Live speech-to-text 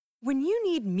When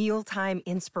you need mealtime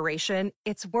inspiration,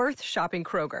 it's worth shopping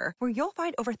Kroger, where you'll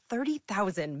find over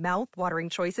 30,000 mouth-watering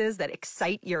choices that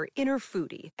excite your inner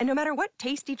foodie. And no matter what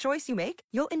tasty choice you make,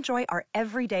 you'll enjoy our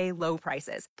everyday low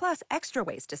prices, plus extra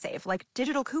ways to save, like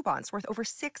digital coupons worth over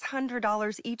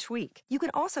 $600 each week. You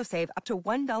can also save up to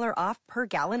 $1 off per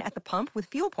gallon at the pump with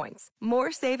fuel points.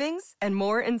 More savings and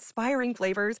more inspiring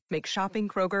flavors make shopping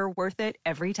Kroger worth it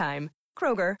every time.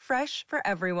 Kroger, fresh for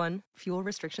everyone. Fuel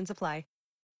restrictions apply.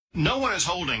 No one is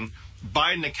holding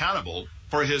Biden accountable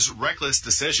for his reckless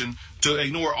decision to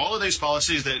ignore all of these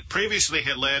policies that previously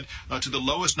had led to the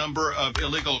lowest number of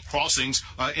illegal crossings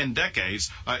in decades.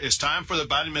 It's time for the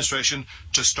Biden administration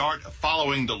to start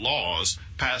following the laws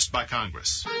passed by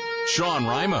Congress. Sean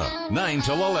Rima, 9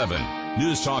 till 11.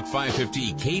 News Talk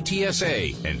 550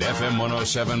 KTSA and FM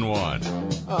 1071.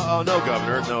 Oh, no,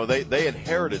 Governor. No, they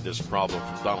inherited this problem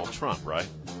from Donald Trump, right?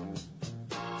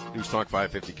 News Talk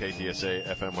 550 KTSA,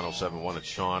 FM 1071. It's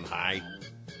Sean. Hi.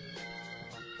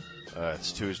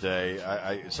 It's Tuesday.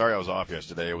 Sorry I was off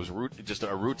yesterday. It was just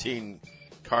a routine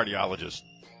cardiologist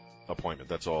appointment.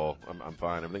 That's all. I'm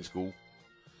fine. Everything's cool.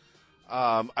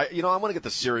 I want to get the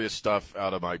serious stuff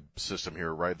out of my system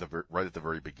here right at the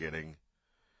very beginning.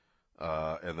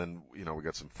 And then, we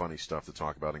got some funny stuff to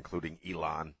talk about, including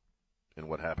Elon and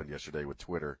what happened yesterday with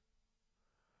Twitter,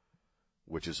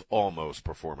 which is almost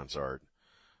performance art.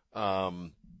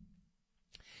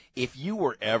 If you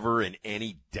were ever in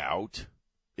any doubt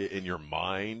in your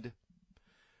mind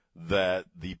that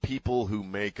the people who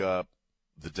make up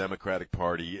the Democratic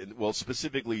Party, and well,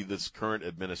 specifically this current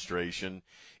administration,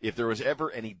 if there was ever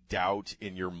any doubt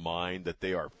in your mind that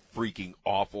they are freaking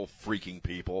awful, freaking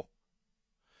people,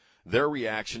 their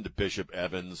reaction to Bishop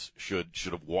Evans should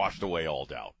have washed away all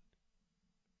doubt.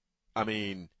 I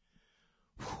mean,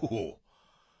 whew.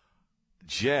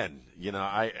 Jen,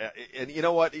 and you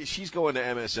know what? She's going to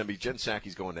MSNBC. Jen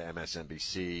Psaki's going to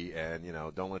MSNBC, and,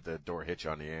 don't let the door hit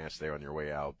you on the ass there on your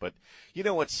way out. But you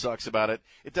know what sucks about it?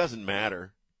 It doesn't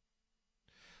matter.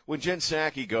 When Jen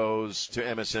Psaki goes to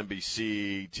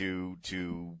MSNBC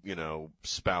to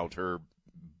spout her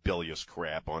bilious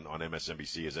crap on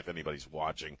MSNBC as if anybody's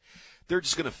watching, they're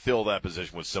just going to fill that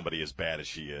position with somebody as bad as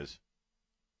she is.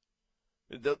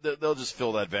 They'll just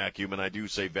fill that vacuum, and I do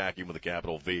say vacuum with a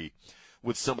capital V,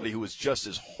 with somebody who is just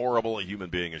as horrible a human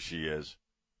being as she is.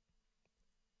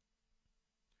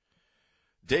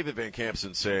 David Van Camp's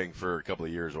been saying for a couple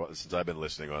of years, since I've been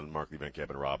listening on Markley, Van Camp,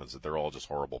 and Robbins, that they're all just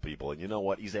horrible people. And you know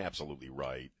what? He's absolutely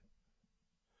right.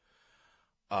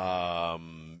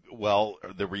 Well,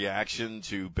 the reaction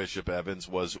to Bishop Evans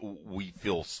was we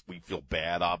feel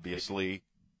bad, obviously.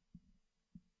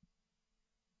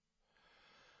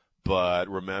 But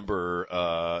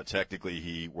remember, technically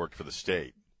he worked for the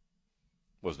state.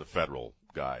 Wasn't a federal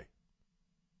guy.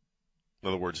 In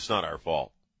other words, it's not our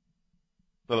fault.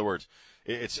 In other words,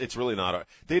 it's really not our.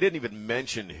 They didn't even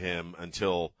mention him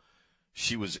until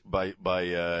she was by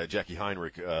Jackie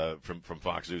Heinrich from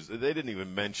Fox News. They didn't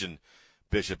even mention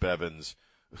Bishop Evans,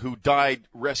 who died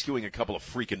rescuing a couple of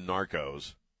freaking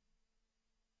narcos.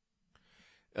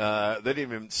 They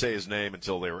didn't even say his name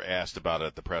until they were asked about it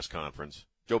at the press conference.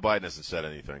 Joe Biden hasn't said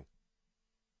anything.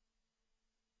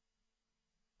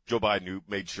 Joe Biden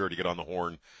made sure to get on the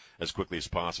horn as quickly as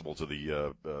possible to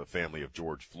the family of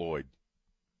George Floyd.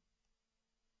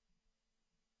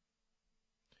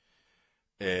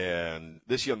 And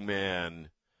this young man,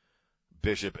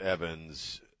 Bishop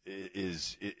Evans,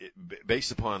 is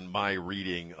based upon my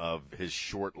reading of his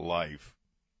short life,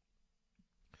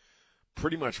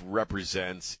 pretty much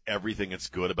represents everything that's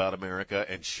good about America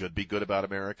and should be good about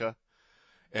America,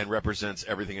 and represents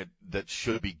everything that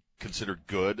should be considered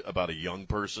good about a young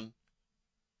person.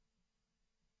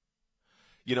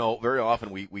 Very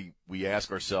often we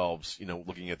ask ourselves,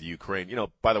 looking at the Ukraine,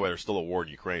 by the way, there's still a war in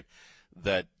Ukraine,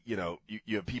 that, you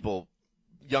have people,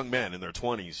 young men in their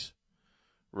 20s,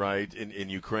 right, in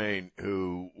Ukraine,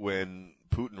 who, when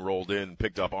Putin rolled in,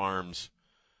 picked up arms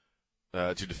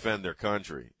to defend their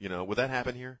country. Would that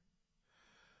happen here?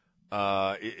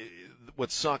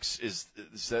 What sucks is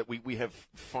that we have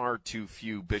far too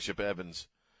few Bishop Evans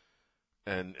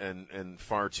and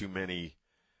far too many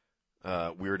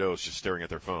weirdos just staring at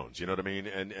their phones. You know what I mean?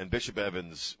 And Bishop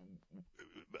Evans,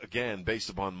 again, based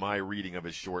upon my reading of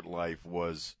his short life,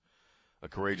 was a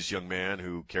courageous young man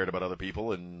who cared about other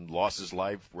people and lost his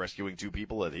life rescuing two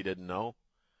people that he didn't know,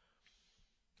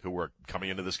 who were coming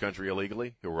into this country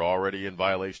illegally, who were already in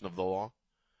violation of the law,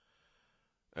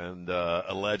 and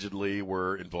allegedly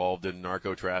were involved in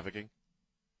narco trafficking.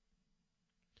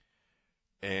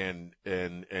 And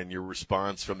your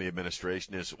response from the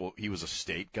administration is, well, he was a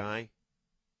state guy.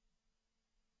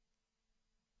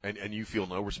 and you feel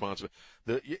no responsibility.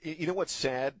 You know what's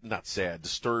sad? Not sad,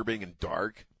 disturbing and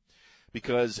dark.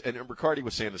 Because, and Riccardi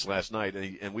was saying this last night,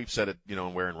 and we've said it,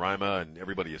 in Where in Rima, and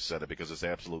everybody has said it because it's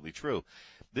absolutely true.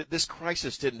 This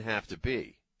crisis didn't have to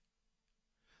be.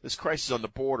 This crisis on the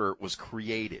border was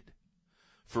created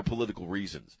for political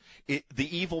reasons. The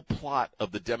evil plot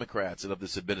of the Democrats and of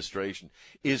this administration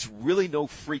is really no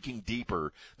freaking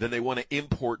deeper than they want to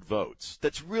import votes.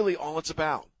 That's really all it's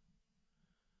about.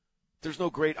 There's no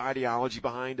great ideology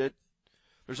behind it.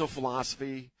 There's no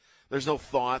philosophy. There's no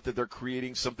thought that they're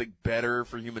creating something better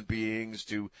for human beings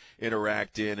to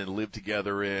interact in and live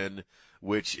together in,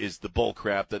 which is the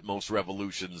bullcrap that most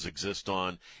revolutions exist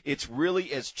on. It's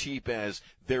really as cheap as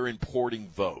they're importing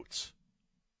votes.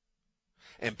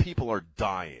 And people are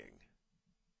dying.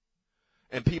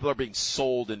 And people are being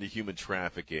sold into human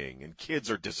trafficking, and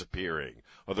kids are disappearing,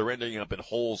 or they're ending up in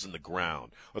holes in the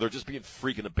ground, or they're just being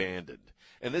freaking abandoned.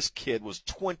 And this kid was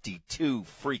 22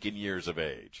 freaking years of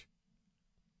age.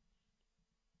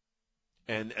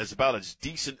 And about as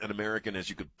decent an American as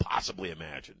you could possibly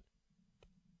imagine.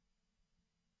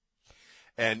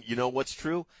 And you know what's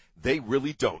true? They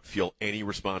really don't feel any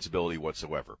responsibility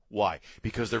whatsoever. Why?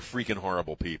 Because they're freaking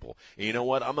horrible people. And you know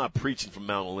what? I'm not preaching from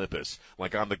Mount Olympus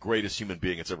like I'm the greatest human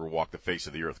being that's ever walked the face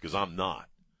of the earth, because I'm not.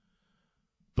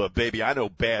 But, baby, I know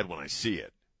bad when I see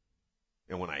it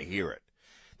and when I hear it.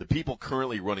 The people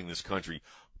currently running this country,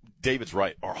 David's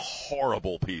right, are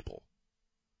horrible people.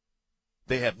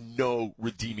 They have no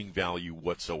redeeming value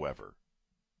whatsoever.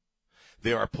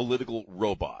 They are political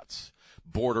robots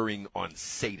bordering on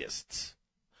sadists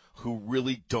who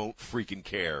really don't freaking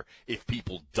care if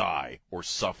people die or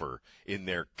suffer in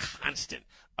their constant,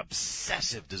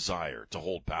 obsessive desire to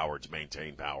hold power, to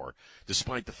maintain power,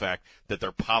 despite the fact that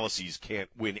their policies can't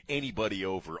win anybody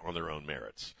over on their own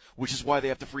merits, which is why they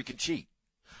have to freaking cheat.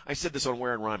 I said this on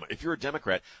Where in Rima. If you're a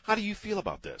Democrat, how do you feel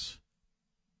about this?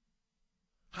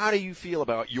 How do you feel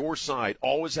about your side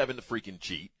always having to freaking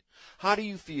cheat? How do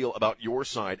you feel about your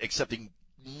side accepting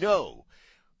no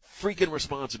freaking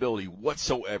responsibility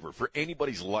whatsoever for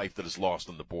anybody's life that is lost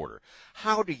on the border?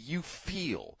 How do you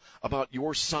feel about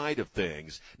your side of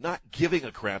things not giving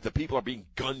a crap that people are being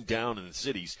gunned down in the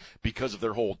cities because of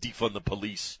their whole defund the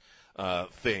police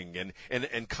thing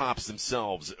and cops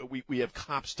themselves? We have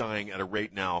cops dying at a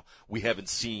rate now we haven't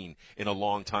seen in a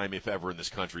long time, if ever, in this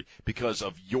country because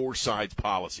of your side's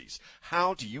policies.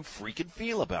 How do you freaking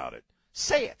feel about it?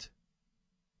 Say it.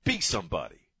 Be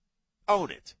somebody. Own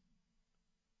it.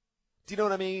 Do you know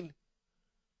what I mean?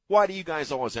 Why do you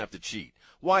guys always have to cheat?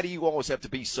 Why do you always have to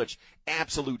be such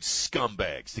absolute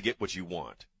scumbags to get what you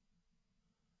want?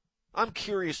 I'm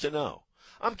curious to know.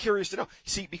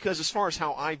 See, because as far as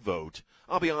how I vote,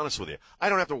 I'll be honest with you, I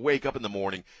don't have to wake up in the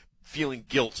morning feeling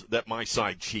guilt that my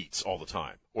side cheats all the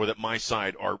time, or that my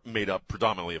side are made up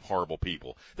predominantly of horrible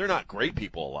people. They're not great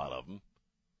people, a lot of them.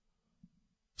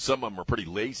 Some of them are pretty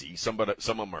lazy. Some of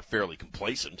them are fairly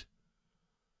complacent.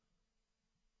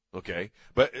 Okay?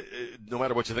 But no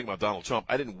matter what you think about Donald Trump,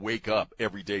 I didn't wake up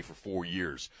every day for 4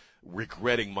 years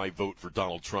regretting my vote for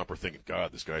Donald Trump or thinking,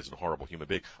 God, this guy's a horrible human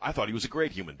being. I thought he was a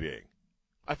great human being.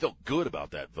 I felt good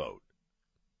about that vote.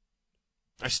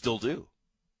 I still do.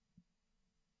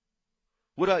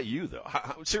 What about you, though?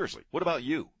 Seriously, what about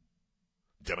you,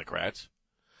 Democrats?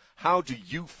 How do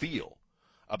you feel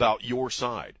about your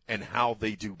side and how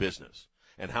they do business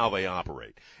and how they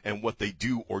operate and what they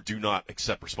do or do not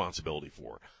accept responsibility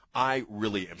for? I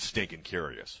really am stinking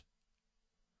curious.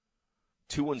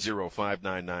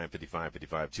 210-599-5555,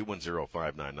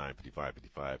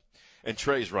 210-599-5555. And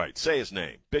Trey's right. Say his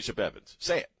name. Bishop Evans.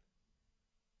 Say it.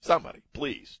 Somebody,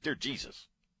 please. Dear Jesus.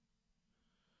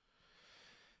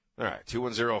 All right,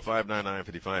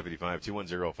 210-599-5555,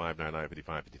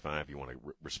 210-599-5555. You want to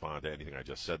respond to anything I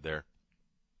just said there?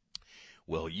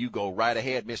 Well, you go right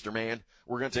ahead, Mr. Man.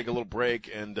 We're going to take a little break,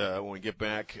 and when we get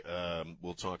back,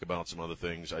 we'll talk about some other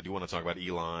things. I do want to talk about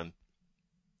Elon.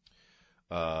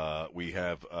 We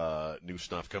have new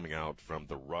stuff coming out from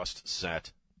the Rust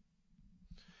set.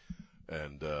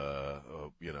 And,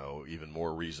 even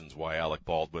more reasons why Alec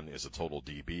Baldwin is a total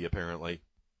DB, apparently.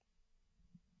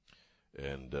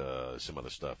 And some other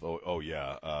stuff.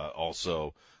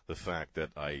 Also, the fact that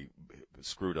I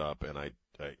screwed up and I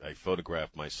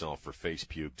photographed myself for Face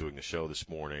Puke doing the show this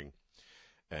morning.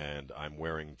 And I'm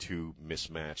wearing 2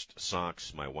 mismatched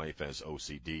socks. My wife has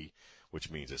OCD,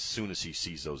 which means as soon as she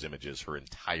sees those images, her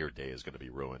entire day is going to be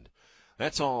ruined.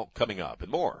 That's all coming up and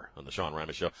more on the Sean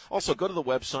Rima Show. Also, go to the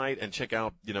website and check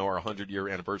out, our 100-year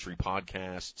anniversary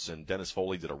podcasts. And Dennis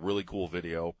Foley did a really cool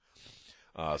video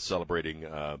celebrating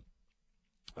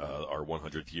our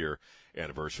 100th year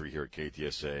anniversary here at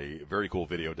KTSA. Very cool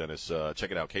video, Dennis.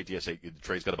 Check it out. KTSA.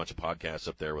 Trey's got a bunch of podcasts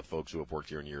up there with folks who have worked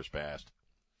here in years past.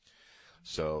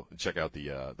 So check out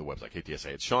the website, KTSA.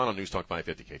 It's Sean on News Talk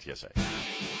 550 KTSA.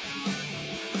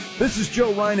 This is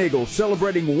Joe Reinagle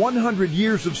celebrating 100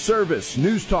 years of service.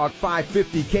 News Talk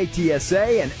 550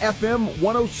 KTSA and FM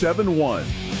 1071.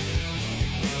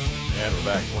 And we're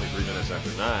back 23 minutes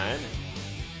after 9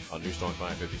 on News Talk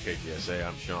 550 KTSA.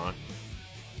 I'm Sean.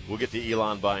 We'll get to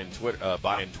Elon buying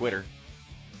Twitter.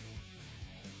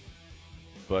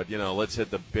 But, let's hit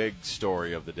the big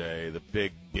story of the day. The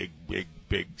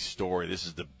big story. This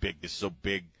is so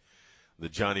big. The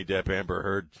Johnny Depp Amber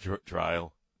Heard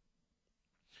trial.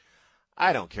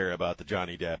 I don't care about the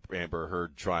Johnny Depp Amber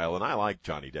Heard trial, and I like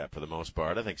Johnny Depp for the most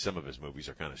part. I think some of his movies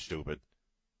are kind of stupid.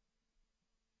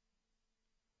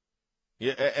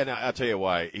 Yeah, and I'll tell you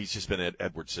why. He's just been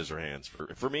Edward Scissorhands.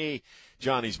 For me,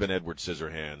 Johnny's been Edward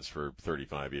Scissorhands for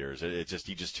 35 years. He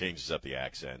just changes up the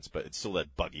accents, but it's still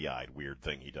that buggy-eyed weird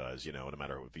thing he does, no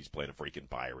matter if he's playing a freaking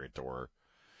pirate or,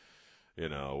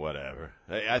 whatever.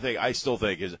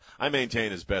 I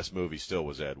maintain his best movie still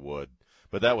was Ed Wood,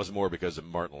 but that was more because of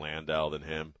Martin Landau than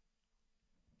him.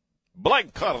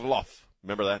 Blank Karloff.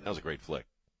 Remember that? That was a great flick.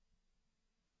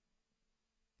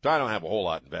 I don't have a whole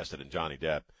lot invested in Johnny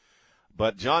Depp.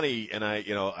 But Johnny and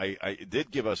I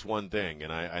did give us one thing,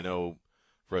 and I know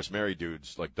for us married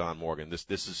dudes like Don Morgan, this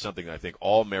is something I think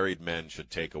all married men should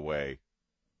take away,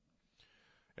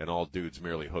 and all dudes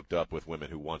merely hooked up with women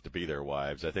who want to be their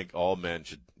wives. I think all men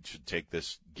should take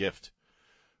this gift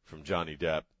from Johnny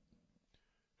Depp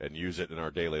and use it in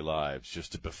our daily lives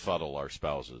just to befuddle our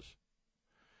spouses.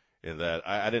 In that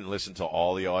I didn't listen to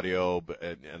all the audio,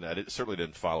 and I certainly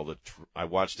didn't follow I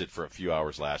watched it for a few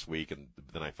hours last week, and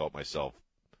then I felt myself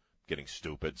getting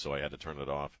stupid, so I had to turn it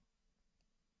off.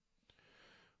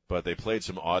 But they played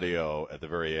some audio at the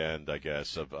very end, I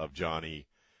guess, of Johnny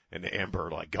and Amber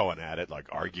like going at it, like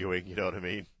arguing. You know what I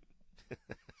mean?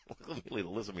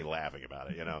 Listen to me laughing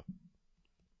about it,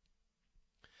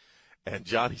 And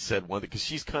Johnny said one thing because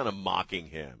she's kind of mocking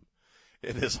him.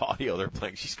 In this audio they're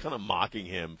playing, she's kind of mocking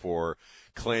him for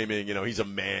claiming, he's a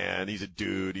man, he's a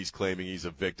dude, he's claiming he's a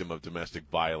victim of domestic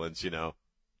violence,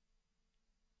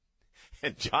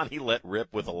 And Johnny let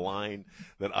rip with a line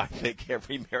that I think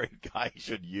every married guy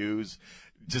should use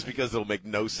just because it'll make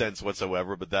no sense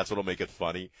whatsoever, but that's what'll make it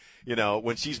funny.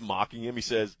 When she's mocking him, he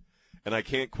says, and I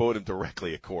can't quote him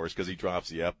directly, of course, because he drops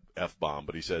the F-bomb,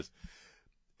 but he says,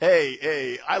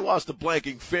 Hey, I lost a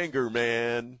blanking finger,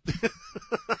 man.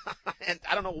 And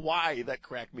I don't know why that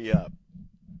cracked me up.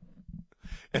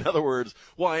 In other words,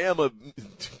 I am a,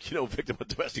 victim of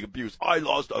domestic abuse. I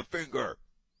lost a finger.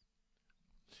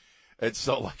 And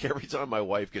so, like, every time my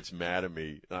wife gets mad at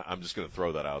me, I'm just going to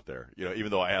throw that out there.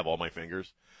 Even though I have all my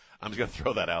fingers, I'm just going to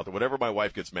throw that out there. Whenever my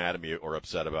wife gets mad at me or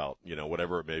upset about,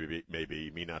 whatever it may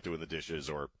be, me not doing the dishes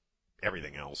or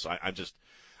everything else,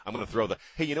 I'm going to throw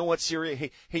hey, you know what,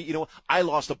 Siri? Hey, you know what? I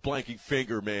lost a blanking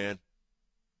finger, man.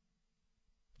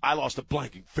 I lost a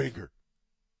blanking finger.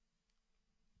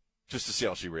 Just to see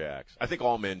how she reacts. I think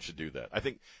all men should do that. I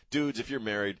think, dudes, if you're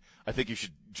married, I think you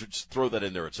should just throw that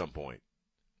in there at some point.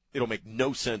 It'll make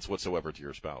no sense whatsoever to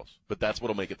your spouse, but that's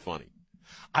what'll make it funny.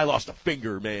 I lost a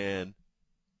finger, man.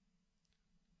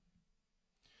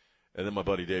 And then my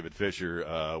buddy David Fisher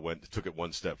took it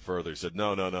one step further. He said,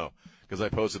 no, because I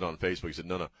posted on Facebook. He said,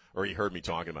 no, or he heard me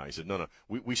talking about it. He said, no,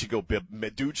 we should go,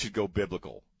 dude should go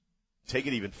biblical. Take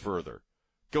it even further.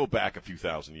 Go back a few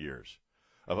thousand years,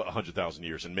 100,000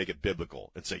 years, and make it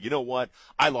biblical and say, you know what?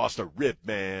 I lost a rib,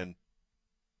 man.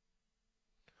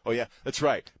 Oh, yeah, that's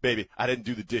right, baby. I didn't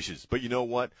do the dishes. But you know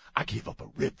what? I gave up a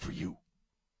rib for you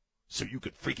so you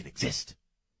could freaking exist.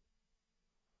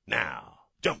 Now,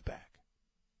 jump back.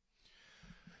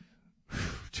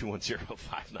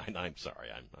 210-599. Sorry,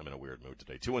 I'm in a weird mood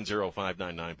today.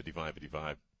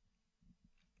 210-599-5555.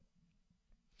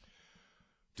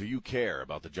 Do you care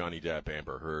about the Johnny Depp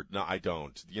Amber Heard? No, I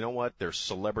don't. You know what? They're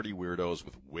celebrity weirdos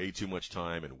with way too much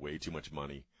time and way too much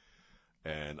money.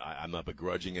 And I'm not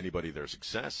begrudging anybody their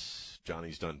success.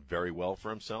 Johnny's done very well for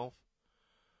himself,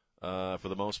 for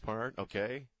the most part,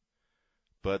 okay?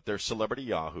 But they're celebrity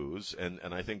yahoos, and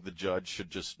I think the judge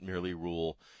should just merely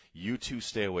rule, you two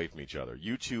stay away from each other.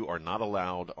 You two are not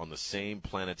allowed on the same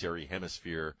planetary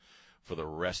hemisphere for the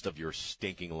rest of your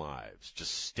stinking lives.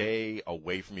 Just stay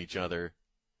away from each other.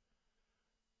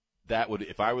 That would,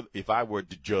 if I were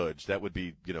to judge, that would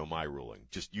be, my ruling.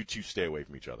 Just you two stay away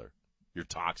from each other. You're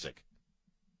toxic.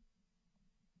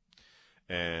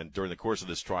 And during the course of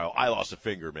this trial, I lost a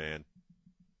finger, man.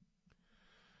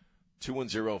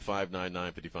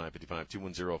 210-599-5555,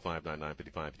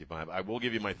 210-599-5555. I will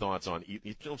give you my thoughts on,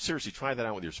 seriously, try that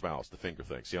out with your spouse, the finger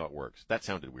thing. See how it works. That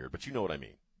sounded weird, but you know what I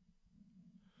mean.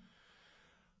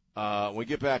 When we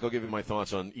get back, I'll give you my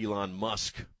thoughts on Elon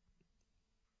Musk.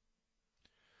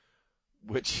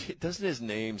 Which, doesn't his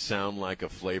name sound like a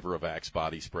flavor of Axe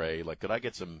body spray? Like, could I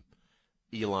get some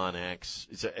Elon X?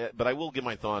 But I will give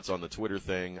my thoughts on the Twitter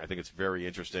thing. I think it's very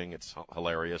interesting. It's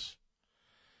hilarious.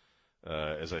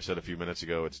 As I said a few minutes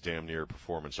ago, it's damn near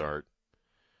performance art.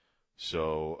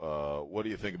 So, what do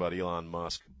you think about Elon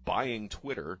Musk buying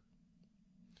Twitter?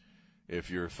 If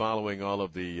you're following all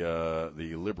of the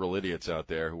liberal idiots out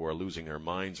there who are losing their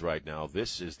minds right now,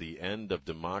 this is the end of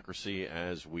democracy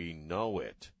as we know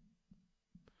it.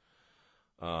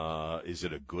 Is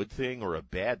it a good thing or a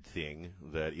bad thing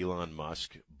that Elon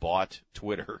Musk bought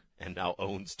Twitter and now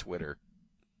owns Twitter?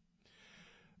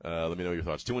 Let me know your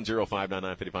thoughts.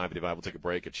 210-599-5555. We'll take a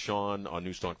break. It's Sean on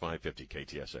News Talk 550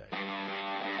 KTSA.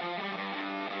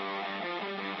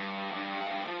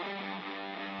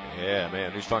 Yeah,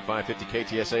 man. News Talk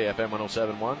 550 KTSA FM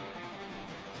 107.1.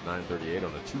 It's 9:38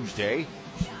 on a Tuesday.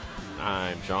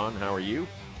 I'm Sean. How are you?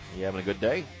 You having a good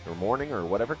day or morning or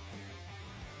whatever?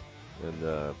 And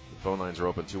the phone lines are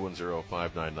open,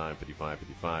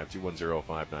 210-599-5555,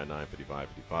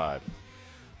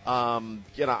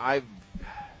 210-599-5555. I've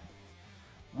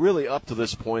really, up to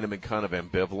this point, I've been kind of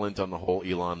ambivalent on the whole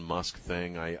Elon Musk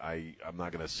thing. I'm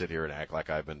not going to sit here and act like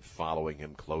I've been following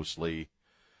him closely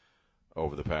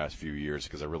over the past few years,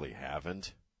 because I really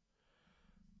haven't.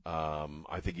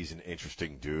 I think he's an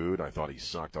interesting dude. I thought he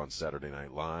sucked on Saturday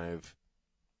Night Live.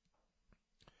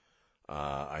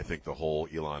 I think the whole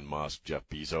Elon Musk, Jeff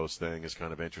Bezos thing is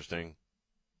kind of interesting.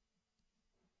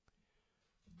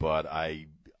 But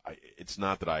it's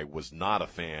not that I was not a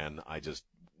fan. I just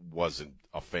wasn't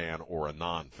a fan or a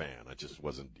non-fan. I just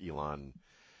wasn't Elon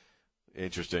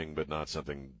interesting, but not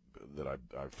something that I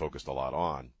focused a lot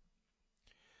on.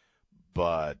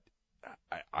 But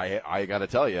I got to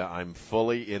tell you, I'm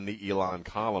fully in the Elon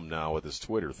column now with this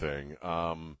Twitter thing.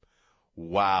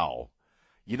 Wow.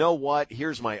 You know what?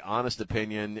 Here's my honest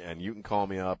opinion, and you can call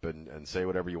me up and say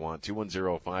whatever you want.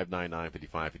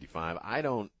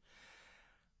 210-599-5555.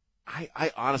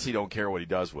 I honestly don't care what he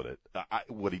does with it.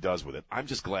 I'm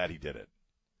just glad he did it.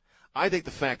 I think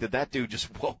the fact that dude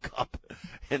just woke up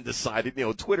and decided,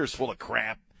 Twitter's full of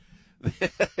crap.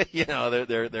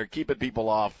 They're keeping people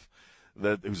off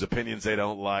whose opinions they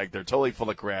don't like. They're totally full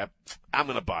of crap. I'm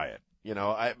going to buy it.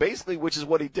 Basically, which is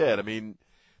what he did. I mean,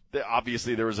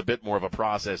 obviously, there was a bit more of a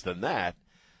process than that,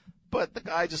 but the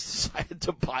guy just decided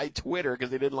to buy Twitter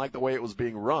because he didn't like the way it was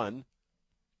being run,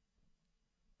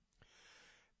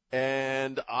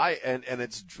 and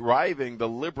it's driving the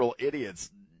liberal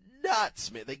idiots nuts,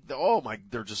 man.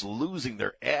 They're just losing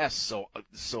their ass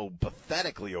so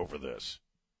pathetically over this.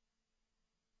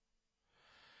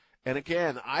 And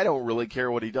again, I don't really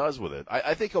care what he does with it.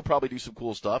 I think he'll probably do some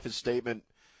cool stuff. His statement,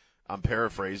 I'm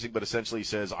paraphrasing, but essentially he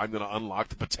says, I'm going to unlock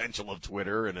the potential of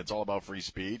Twitter, and it's all about free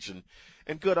speech, and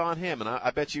good on him, and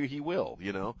I bet you he will,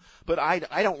 But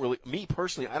I don't really, me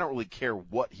personally, I don't really care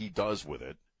what he does with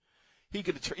it. He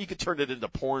could turn it into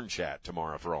porn chat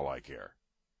tomorrow for all I care.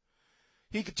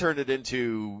 He could turn it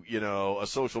into, a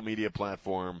social media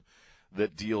platform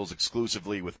that deals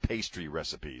exclusively with pastry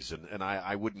recipes, and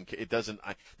I wouldn't, it doesn't,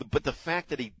 but the fact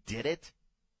that he did it,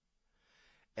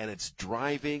 and it's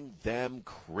driving them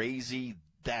crazy,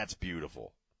 that's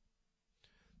beautiful.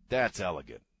 That's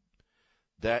elegant.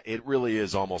 That it really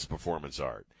is almost performance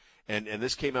art. And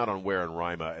this came out on Ware and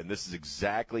Rima, and this is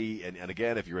exactly, and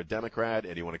again, if you're a Democrat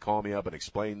and you want to call me up and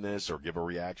explain this or give a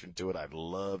reaction to it, I'd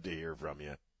love to hear from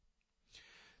you.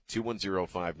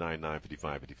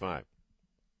 210-599-5555.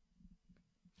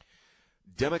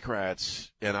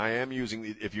 Democrats, and I am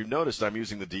using, if you noticed, I'm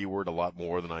using the D word a lot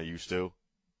more than I used to.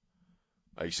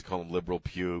 I used to call them liberal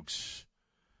pukes,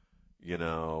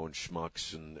 and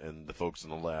schmucks and the folks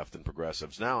on the left and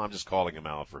progressives. Now I'm just calling them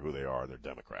out for who they are. They're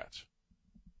Democrats.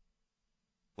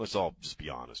 Let's all just be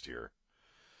honest here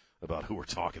about who we're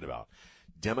talking about.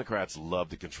 Democrats love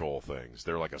to control things.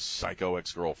 They're like a psycho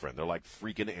ex-girlfriend. They're like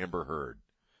freaking Amber Heard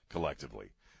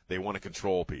collectively. They want to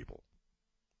control people.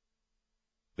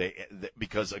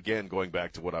 Because, again, going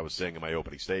back to what I was saying in my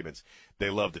opening statements, they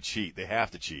love to cheat. They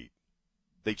have to cheat.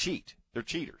 They cheat. They're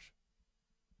cheaters.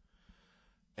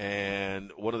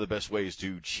 And one of the best ways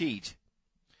to cheat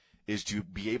is to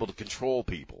be able to control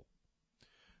people,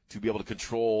 to be able to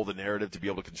control the narrative, to be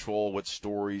able to control what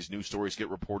news stories get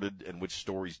reported and which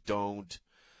stories don't,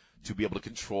 to be able to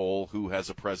control who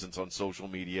has a presence on social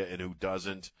media and who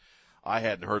doesn't. I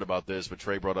hadn't heard about this, but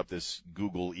Trey brought up this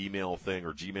Google email thing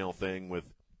or Gmail thing with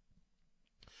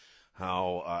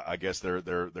how I guess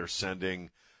they're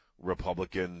sending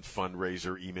Republican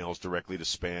fundraiser emails directly to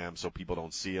spam so people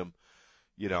don't see them.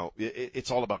 You know,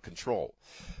 it's all about control.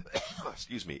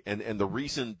 Excuse me. And the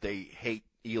reason they hate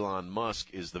Elon Musk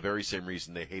is the very same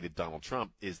reason they hated Donald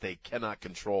Trump, is they cannot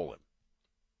control him.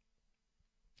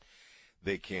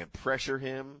 They can't pressure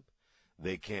him.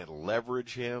 They can't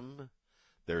leverage him.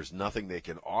 There's nothing they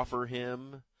can offer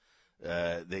him.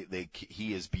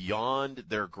 He is beyond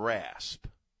their grasp,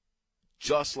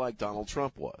 just like Donald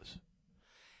Trump was.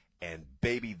 And,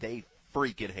 baby, they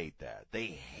freaking hate that. They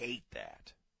hate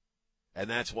that. And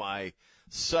that's why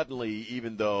suddenly,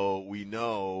 even though we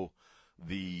know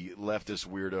the leftist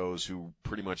weirdos who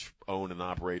pretty much own and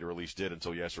operate, or at least did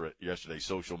until yesterday,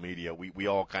 social media, we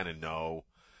all kind of know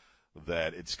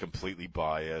that it's completely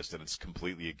biased and it's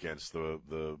completely against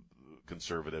the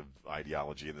conservative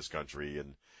ideology in this country.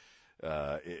 And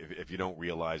if you don't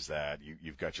realize that,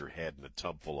 you've got your head in a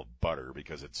tub full of butter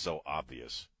because it's so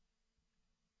obvious.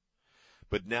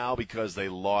 But now, because they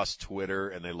lost Twitter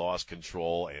and they lost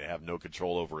control and have no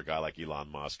control over a guy like Elon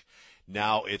Musk,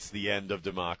 now it's the end of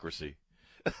democracy.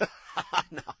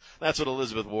 No, that's what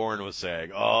Elizabeth Warren was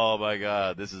saying. Oh, my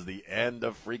God, this is the end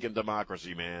of freaking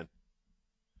democracy, man.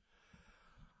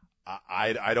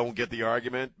 I don't get the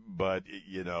argument, but,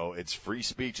 you know, it's free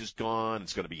speech is gone.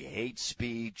 It's going to be hate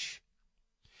speech.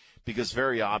 Because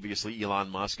very obviously Elon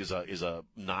Musk is a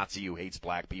Nazi who hates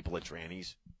black people and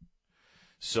trannies.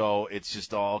 So it's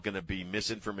just all going to be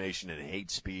misinformation and hate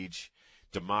speech.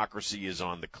 Democracy is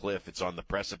on the cliff. It's on the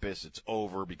precipice. It's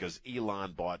over because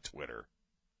Elon bought Twitter.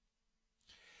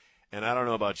 And I don't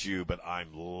know about you, but I'm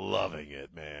loving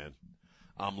it, man.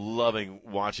 I'm loving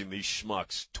watching these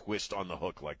schmucks twist on the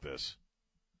hook like this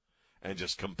and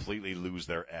just completely lose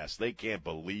their ass. They can't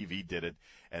believe he did it,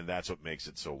 and that's what makes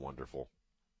it so wonderful.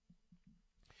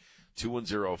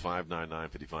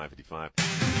 210-599-5555.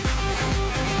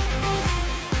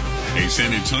 Hey,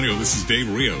 San Antonio, this is Dave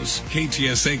Rios,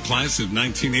 KTSA class of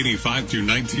 1985 through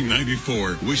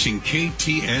 1994, wishing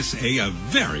KTSA a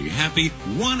very happy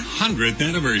 100th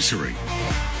anniversary.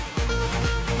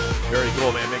 Very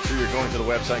cool, man. Make sure you're going to the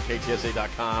website,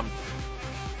 KTSA.com.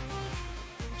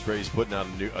 Trey's putting out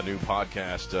a new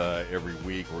podcast every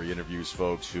week where he interviews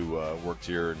folks who worked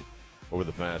here over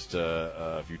the past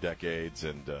few decades,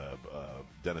 and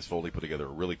Dennis Foley put together a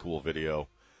really cool video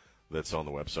that's on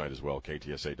the website as well,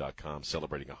 KTSA.com,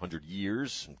 celebrating 100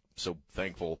 years. I'm so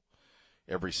thankful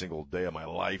every single day of my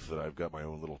life that I've got my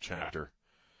own little chapter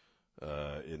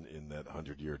in that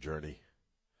 100-year journey.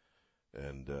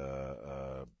 And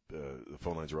the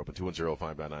phone lines are open,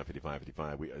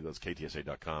 210-599-5555. That's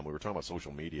KTSA.com. We were talking about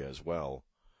social media as well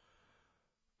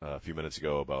a few minutes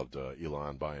ago about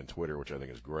Elon buying Twitter, which I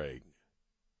think is great.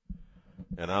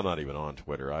 And I'm not even on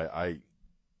Twitter. I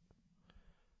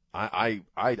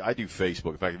do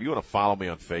Facebook. In fact, if you want to follow me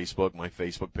on Facebook, my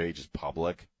Facebook page is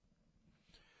public.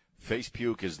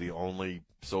 Facepuke is the only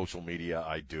social media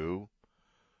I do.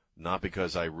 Not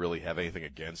because I really have anything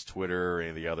against Twitter or any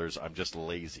of the others. I'm just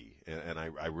lazy, and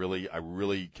I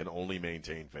really can only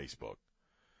maintain Facebook.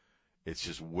 It's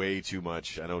just way too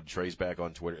much. I know Trey's back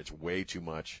on Twitter. It's way too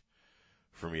much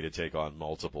for me to take on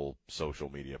multiple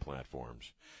social media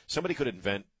platforms. Somebody could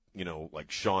invent,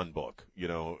 like Sean Book,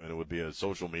 and it would be a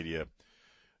social media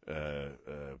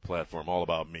platform all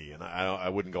about me, and I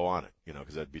wouldn't go on it,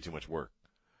 because that'd be too much work.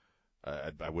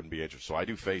 I wouldn't be interested. So I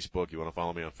do Facebook. You want to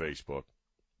follow me on Facebook?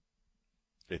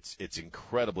 It's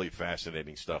incredibly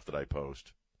fascinating stuff that I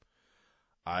post.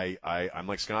 I'm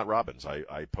like Scott Robbins.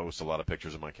 I post a lot of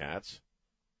pictures of my cats.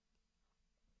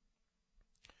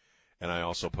 And I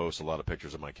also post a lot of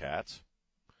pictures of my cats.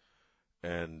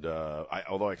 And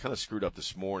although I kind of screwed up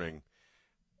this morning,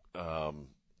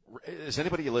 is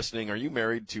anybody listening? Are you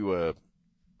married to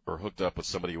or hooked up with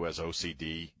somebody who has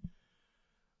OCD?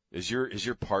 Is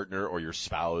your partner or your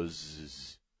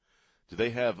spouse, do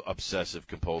they have obsessive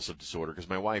compulsive disorder? Because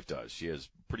my wife does. She has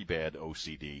pretty bad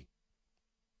OCD.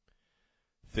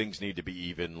 Things need to be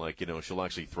even. Like, she'll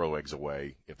actually throw eggs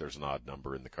away if there's an odd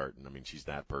number in the carton. I mean, she's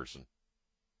that person.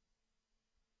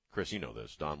 Chris, you know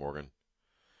this. Don Morgan.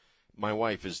 My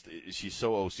wife she's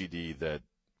so OCD that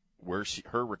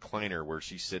her recliner where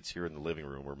she sits here in the living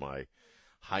room where my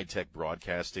high-tech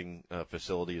broadcasting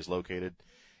facility is located,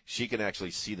 she can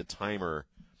actually see the timer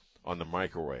on the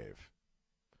microwave.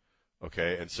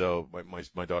 Okay, and so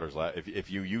my daughter's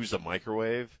if you use a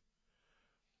microwave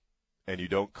and you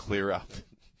don't clear out,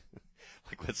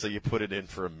 like let's say you put it in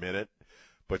for a minute,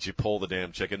 But you pull the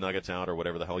damn chicken nuggets out or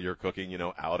whatever the hell you're cooking,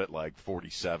 out at like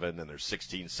 47, and there's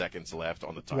 16 seconds left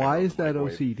on the timer. Why is that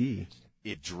OCD?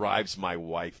 It drives my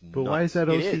wife nuts. But why is that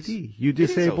OCD? You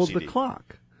disabled the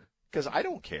clock. Because I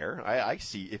don't care. I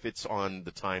see if it's on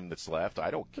the time that's left,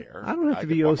 I don't care. I don't have to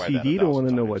be OCD to want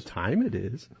to know what time it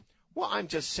is. Well, I'm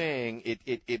just saying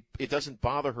it doesn't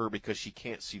bother her because she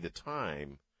can't see the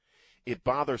time. It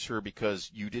bothers her because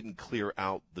you didn't clear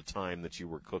out the time that you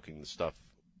were cooking the stuff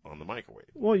on the microwave.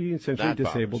 Well, you essentially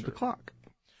disabled the clock.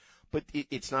 But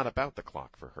it's not about the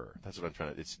clock for her. That's what I'm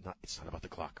trying to. It's not about the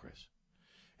clock, Chris.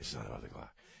 It's not about the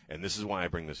clock. And this is why I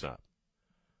bring this up.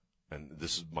 And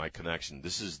this is my connection.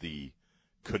 This is the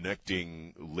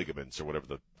connecting ligaments, or whatever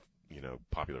the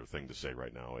popular thing to say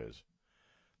right now is.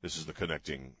 This is the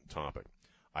connecting topic.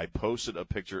 I posted a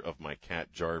picture of my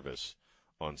cat Jarvis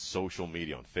on social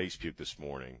media, on Facebook this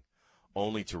morning,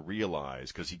 only to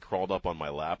realize, because he crawled up on my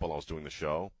lap while I was doing the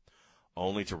show,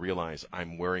 only to realize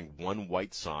I'm wearing one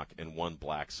white sock and one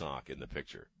black sock in the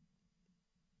picture.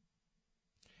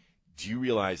 Do you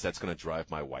realize that's going to drive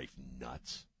my wife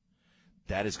nuts?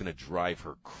 That is going to drive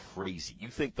her crazy. You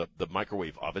think the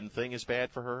microwave oven thing is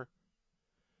bad for her?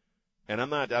 And I'm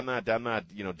not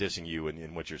dissing you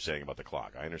in what you're saying about the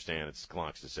clock. I understand the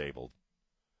clock's disabled.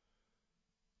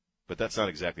 But that's not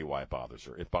exactly why it bothers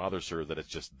her. It bothers her that it's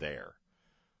just there,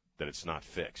 that it's not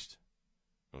fixed.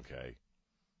 Okay?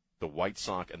 The white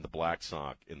sock and the black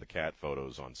sock in the cat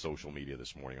photos on social media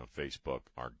this morning on Facebook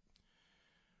are,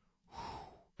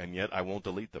 and yet I won't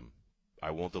delete them.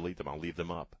 I'll leave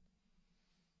them up.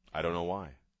 I don't know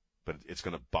why, but it's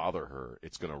going to bother her.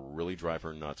 It's going to really drive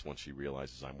her nuts once she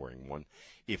realizes I'm wearing one.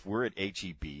 If we're at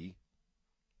H-E-B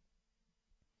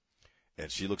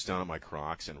and she looks down at my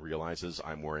Crocs and realizes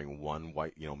I'm wearing one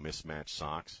white, mismatched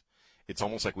socks, it's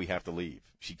almost like we have to leave.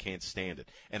 She can't stand it.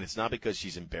 And it's not because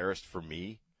she's embarrassed for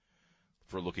me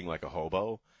for looking like a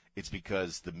hobo. It's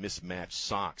because the mismatched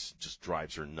socks just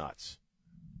drives her nuts.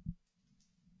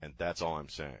 And that's all I'm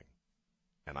saying.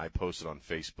 And I posted on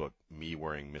Facebook me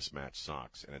wearing mismatched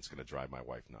socks, and it's going to drive my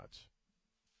wife nuts.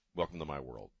 Welcome to my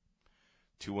world.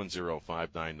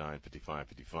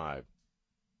 210-599-5555.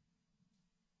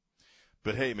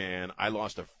 But hey, man, I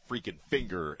lost a freaking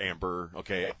finger, Amber.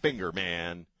 Okay, a finger,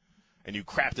 man. And you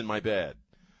crapped in my bed.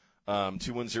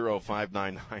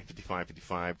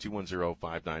 210-599-5555.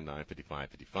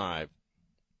 210-599-5555.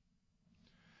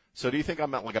 So do you think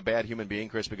I'm not like a bad human being,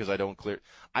 Chris, because I don't clear?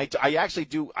 I actually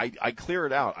do. I clear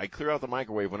it out. I clear out the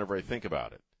microwave whenever I think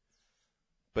about it.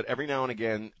 But every now and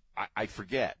again, I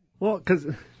forget. Well, because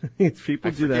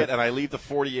people do that. And I leave the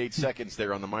 48 seconds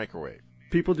there on the microwave.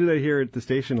 People do that here at the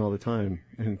station all the time.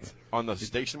 And on the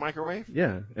station microwave?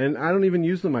 Yeah. And I don't even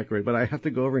use the microwave, but I have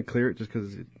to go over and clear it just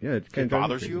because, it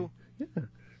bothers you? Yeah.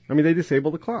 I mean, they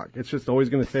disable the clock. It's just always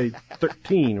going to say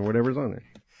 13 or whatever's on there.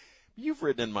 You've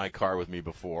ridden in my car with me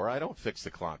before. I don't fix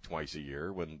the clock twice a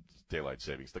year when daylight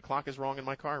savings. The clock is wrong in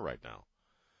my car right now.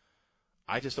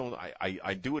 I just don't.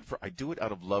 I do it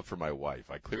out of love for my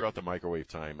wife. I clear out the microwave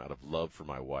time out of love for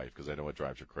my wife because I know it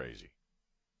drives her crazy.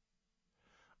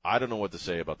 I don't know what to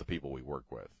say about the people we work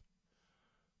with.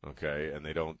 Okay, and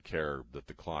they don't care that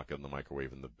the clock in the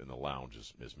microwave in the lounge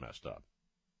is messed up.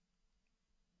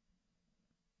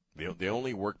 The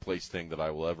only workplace thing that I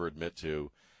will ever admit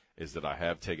to is that I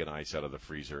have taken ice out of the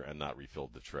freezer and not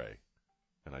refilled the tray.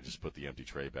 And I just put the empty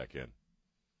tray back in.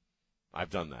 I've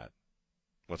done that.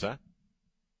 What's that?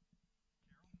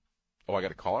 Oh, I got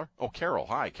a caller? Oh, Carol.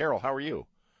 Hi, Carol. How are you?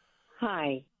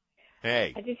 Hi.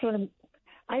 Hey. I just want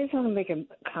to make a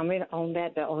comment on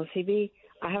that, the OCB.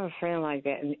 I have a friend like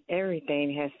that, and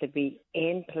everything has to be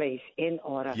in place, in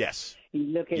order. Yes. You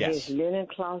look at his linen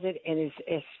closet, and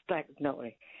it's stacked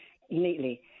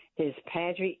neatly. His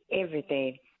pantry,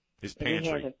 everything. His pantry. He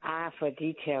has an eye for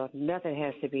detail. Nothing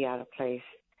has to be out of place.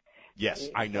 Yes,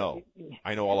 I know.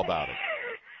 I know all about it.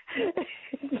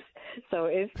 So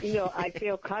it's, I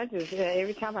feel conscious.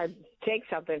 Every time I take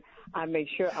something, I make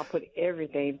sure I put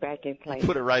everything back in place.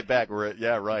 Put it right back where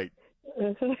yeah, right.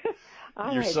 You're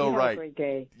so right. Have a great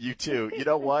day. You too. You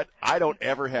know what? I don't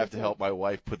ever have to help my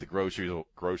wife put the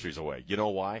groceries away. You know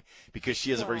why? Because she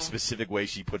has a very specific way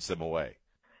she puts them away.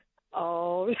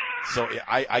 Oh. So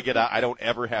I get out. I don't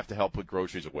ever have to help put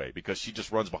groceries away because she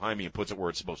just runs behind me and puts it where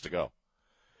it's supposed to go.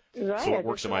 Right. So it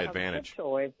works to my advantage.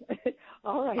 All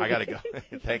right. I got to go.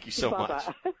 Thank you so much.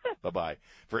 Bye-bye.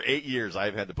 For 8 years,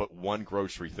 I've had to put one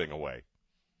grocery thing away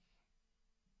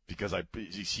because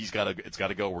it's got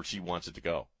to go where she wants it to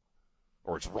go.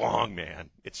 Or it's wrong,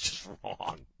 man. It's just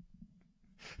wrong.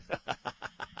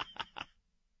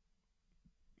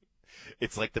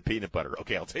 It's like the peanut butter.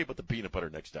 Okay, I'll tell you about the peanut butter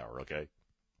next hour, okay?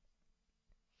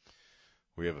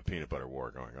 We have a peanut butter war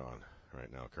going on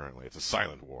right now currently. It's a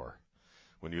silent war.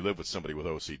 When you live with somebody with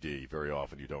OCD, very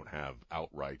often you don't have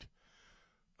outright,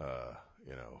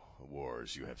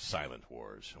 wars. You have silent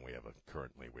wars, and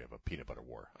currently we have a peanut butter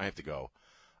war. I have to go.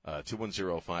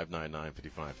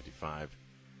 210-599-5555.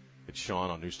 It's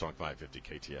Sean on News Talk 550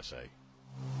 KTSA.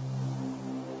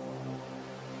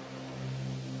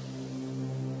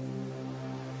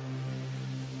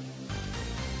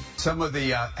 Some of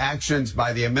the actions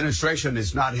by the administration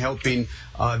is not helping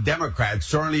Democrats,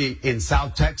 certainly in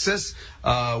South Texas,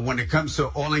 when it comes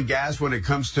to oil and gas, when it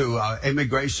comes to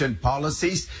immigration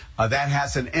policies, that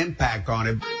has an impact on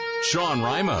it. Sean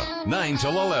Rima, 9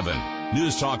 till 11.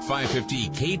 News Talk 550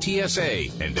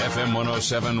 KTSA and FM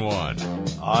 1071.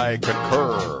 I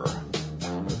concur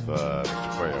with Mr.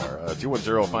 Cuellar.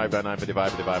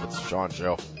 210-599-5555. It's the Sean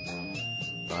Show.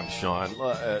 I'm Sean.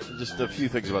 Just a few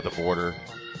things about the border.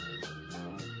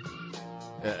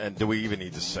 And do we even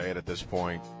need to say it at this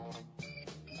point?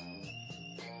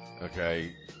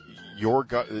 Okay,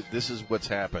 this is what's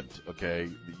happened, okay?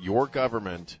 Your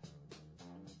government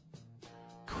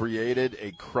created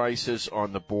a crisis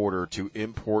on the border to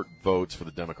import votes for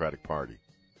the Democratic Party.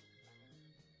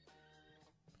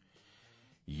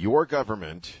 Your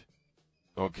government,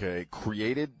 okay,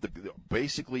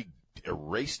 basically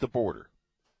erased the border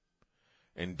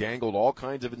and dangled all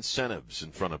kinds of incentives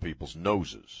in front of people's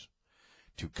noses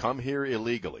to come here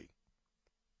illegally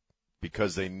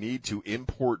because they need to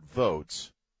import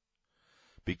votes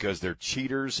because they're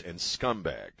cheaters and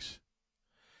scumbags.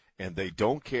 And they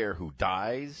don't care who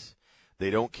dies.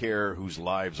 They don't care whose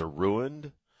lives are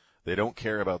ruined. They don't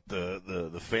care about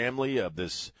the family of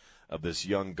this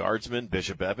young guardsman,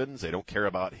 Bishop Evans. They don't care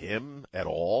about him at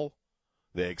all.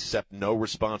 They accept no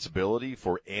responsibility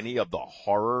for any of the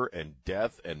horror and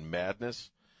death and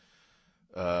madness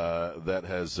that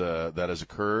has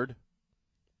occurred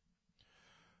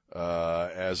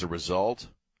as a result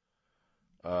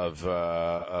of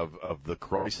the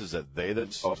crisis that they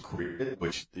themselves created.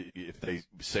 Which, if they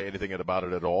say anything about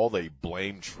it at all, they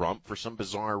blame Trump for some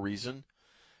bizarre reason,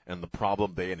 and the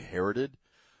problem they inherited.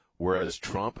 Whereas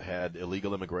Trump had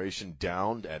illegal immigration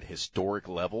down at historic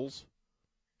levels,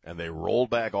 and they rolled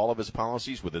back all of his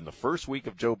policies within the first week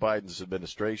of Joe Biden's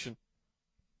administration,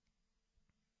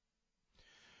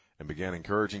 and began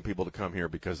encouraging people to come here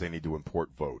because they need to import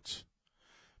votes,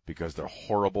 because they're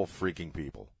horrible freaking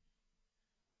people.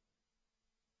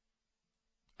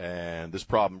 And this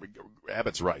problem,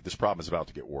 Abbott's right, this problem is about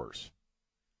to get worse.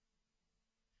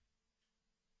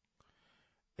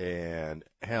 And,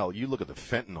 hell, you look at the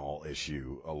fentanyl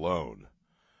issue alone,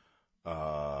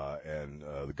 and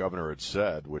the governor had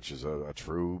said, which is a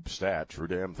true stat, true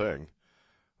damn thing,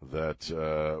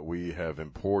 that we have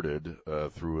imported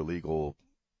through illegal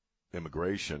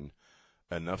immigration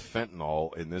enough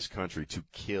fentanyl in this country to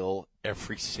kill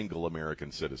every single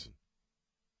American citizen.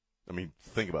 I mean,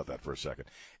 think about that for a second.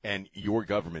 And your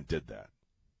government did that.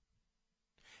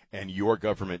 And your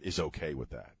government is okay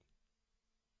with that.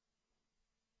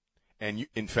 And,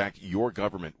 in fact, your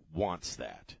government wants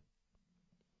that.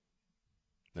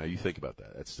 Now, you think about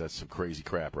that. That's some crazy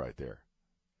crap right there.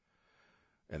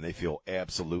 And they feel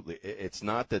absolutely – it's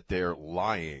not that they're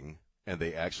lying, and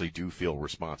they actually do feel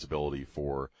responsibility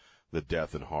for the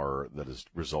death and horror that is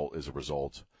a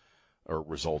result or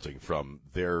resulting from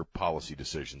their policy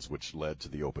decisions, which led to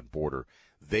the open border.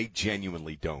 They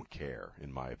genuinely don't care,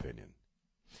 in my opinion.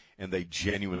 And they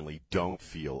genuinely don't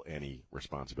feel any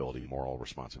responsibility, moral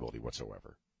responsibility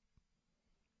whatsoever.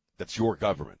 That's your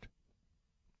government.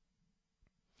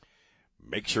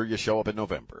 Make sure you show up in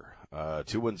November.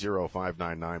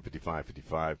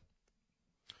 210-599-5555.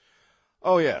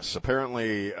 Oh, yes.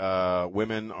 Apparently,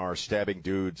 women are stabbing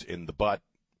dudes in the butt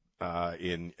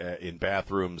in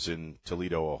bathrooms in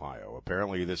Toledo, Ohio.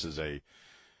 Apparently, this is a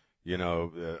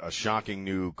shocking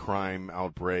new crime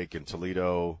outbreak in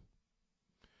Toledo.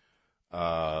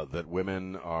 That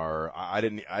women are. I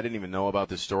didn't even know about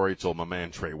this story until my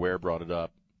man Trey Ware brought it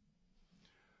up.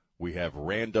 We have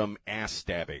random ass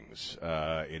stabbings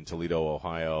in Toledo,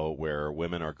 Ohio, where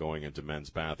women are going into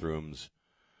men's bathrooms,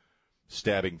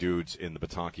 stabbing dudes in the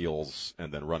bronchioles,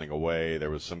 and then running away. There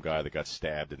was some guy that got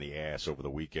stabbed in the ass over the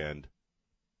weekend.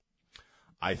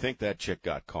 I think that chick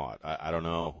got caught. I don't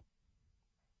know.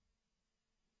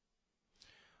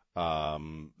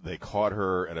 They caught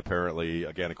her, and apparently,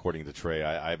 again, according to Trey,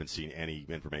 I haven't seen any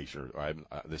information. I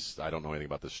don't know anything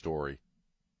about this story.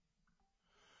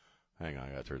 Hang on,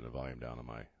 I got to turn the volume down on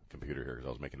my computer here because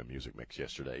I was making a music mix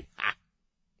yesterday.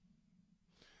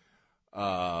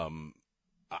 I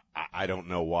don't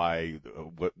know why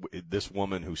this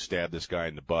woman who stabbed this guy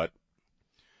in the butt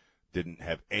didn't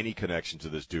have any connection to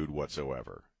this dude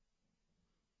whatsoever.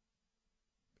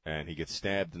 And he gets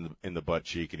stabbed in the butt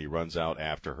cheek, and he runs out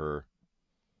after her,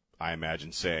 I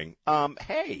imagine saying,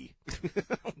 hey,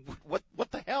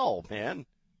 what the hell, man?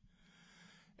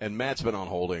 And Matt's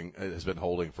has been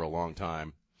holding for a long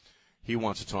time. He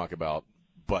wants to talk about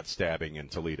butt stabbing in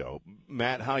Toledo.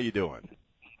 Matt, how you doing?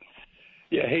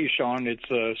 Yeah, hey, Sean. It's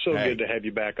so good to have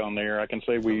you back on there. I can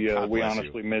say we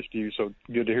honestly missed you, so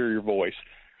good to hear your voice.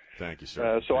 Thank you,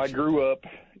 sir. So I grew up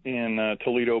in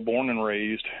Toledo, born and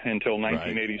raised, until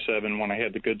 1987 when I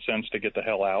had the good sense to get the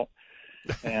hell out.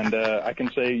 And I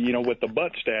can say, with the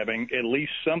butt stabbing, at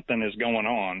least something is going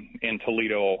on in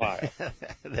Toledo, Ohio.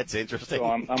 That's interesting. So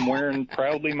I'm wearing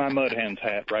proudly my Mud Hens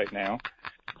hat right now,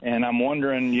 and I'm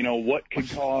wondering, what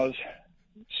could cause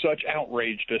such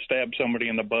outrage to stab somebody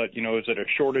in the butt? Is it a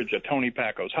shortage of Tony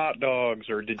Packo's hot dogs,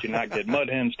 or did you not get Mud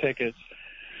Hens tickets?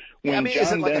 When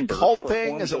is it like a cult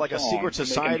thing? Is it like a secret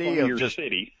society of just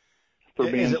city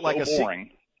for being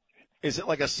boring? Is it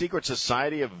like a secret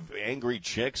society of angry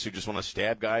chicks who just want to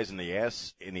stab guys in the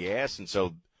ass, and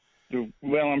so?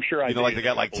 Well, I'm sure like they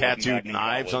got like tattooed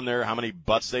knives on their. How many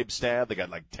butts they've stabbed? They got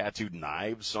like tattooed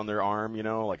knives on their arm.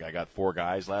 Like I got 4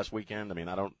 guys last weekend. I mean,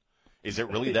 I don't. Is it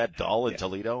really that dull in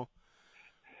Toledo?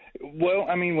 Well,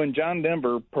 I mean, when John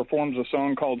Denver performs a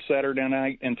song called Saturday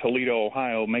Night in Toledo,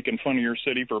 Ohio, making fun of your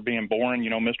city for being boring,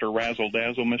 Mr. Razzle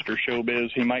Dazzle, Mr.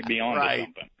 Showbiz, he might be on to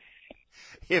something.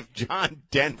 If John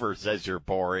Denver says you're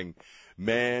boring,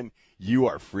 man, you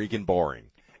are freaking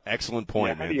boring. Excellent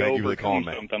point, man. Thank you for the call,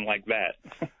 man. Something like that.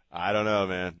 I don't know,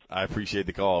 man. I appreciate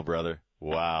the call, brother.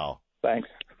 Wow. Thanks.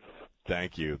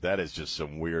 Thank you. That is just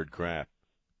some weird crap.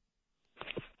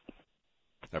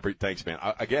 Thanks, man.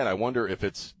 Again, I wonder if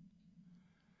it's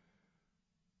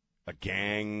a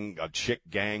chick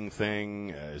gang thing.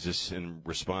 Is this in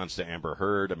response to Amber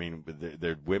Heard? I mean,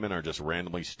 the women are just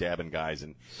randomly stabbing guys,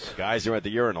 and guys are at the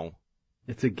urinal.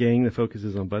 It's a gang that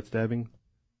focuses on butt stabbing?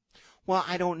 Well,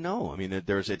 I don't know. I mean,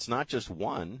 it's not just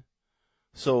one.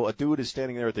 So a dude is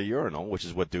standing there at the urinal, which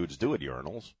is what dudes do at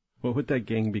urinals. What would that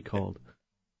gang be called?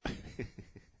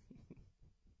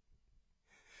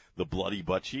 The Bloody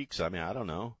Butt Cheeks? I mean, I don't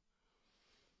know.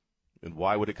 And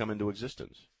why would it come into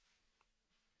existence?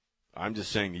 I'm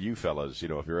just saying to you fellas,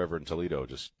 if you're ever in Toledo,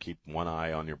 just keep one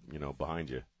eye on your, behind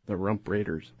you. The Rump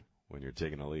Raiders. When you're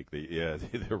taking a leak.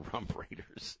 The Rump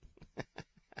Raiders.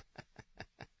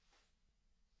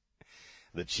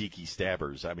 The cheeky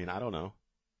stabbers. I mean, I don't know.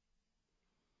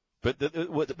 But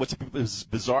what's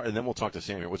bizarre, and then we'll talk to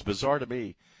Sam here, what's bizarre to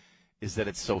me is that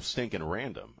it's so stinking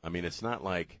random. I mean, it's not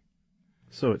like...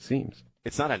 So it seems.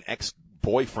 It's not an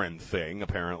ex-boyfriend thing,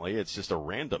 apparently. It's just a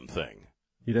random thing.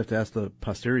 You'd have to ask the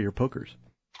posterior pokers.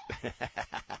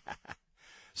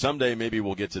 Someday maybe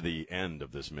we'll get to the end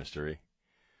of this mystery,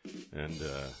 and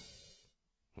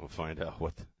we'll find out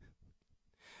what...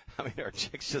 I mean, our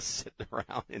chick's just sitting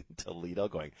around in Toledo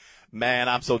going, man,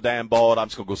 I'm so damn bored, I'm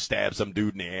just going to go stab some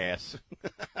dude in the ass.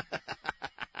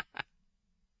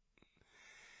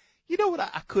 You know what?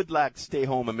 I could, stay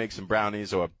home and make some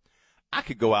brownies, or I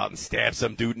could go out and stab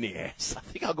some dude in the ass. I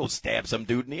think I'll go stab some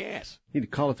dude in the ass. You need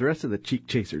to call it the rest of the cheek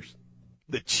chasers.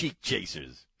 The cheek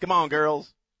chasers. Come on,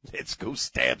 girls. Let's go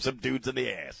stab some dudes in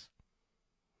the ass.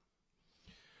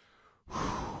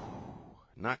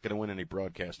 Not going to win any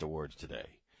broadcast awards today.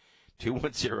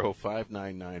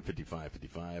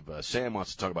 210-599-5555. Sam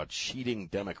wants to talk about cheating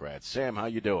Democrats. Sam, how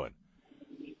you doing?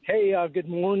 Hey, good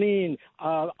morning.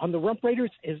 On the Rump Raiders,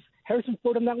 is Harrison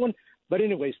Ford on that one? But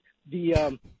anyways,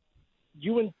 the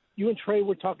you and Trey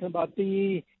were talking about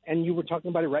and you were talking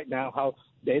about it right now, how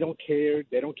they don't care.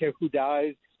 They don't care who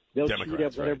dies. They'll cheat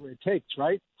at whatever it takes,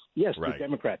 right? Yes, the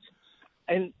Democrats.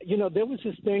 And, there was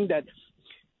this thing that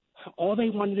all they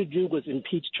wanted to do was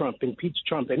impeach Trump. And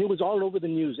it was all over the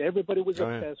news. Everybody was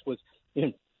obsessed with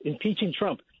impeaching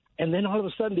Trump. And then all of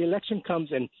a sudden the election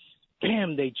comes and,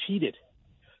 bam, they cheated.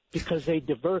 Because they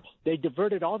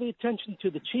diverted all the attention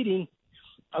to the cheating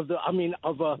of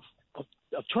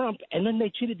Trump, and then they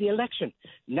cheated the election.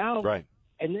 Now,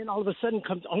 and then all of a sudden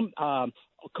comes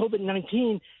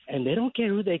COVID-19, and they don't care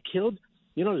who they killed.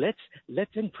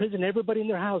 Let's imprison everybody in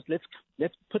their house. Let's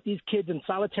put these kids in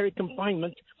solitary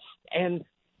confinement, and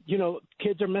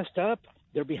kids are messed up.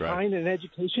 They're behind in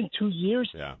education 2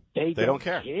 years. Yeah, they don't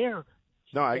care.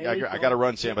 No, I got to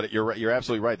run, Sam, but you're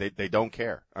absolutely right. They don't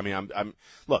care. I mean, I'm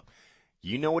look.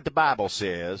 You know what the Bible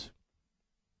says,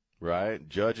 right?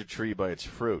 Judge a tree by its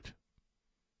fruit.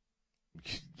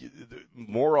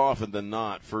 More often than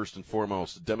not, first and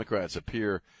foremost, Democrats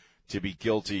appear to be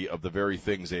guilty of the very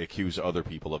things they accuse other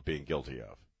people of being guilty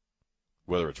of,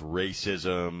 whether it's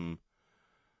racism,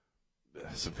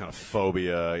 some kind of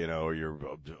phobia, or you're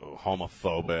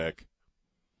homophobic.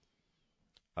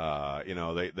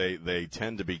 They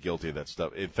tend to be guilty of that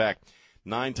stuff. In fact,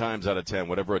 9 times out of 10,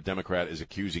 whatever a Democrat is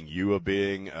accusing you of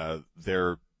being,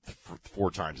 they're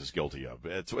 4 times as guilty of.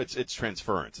 It's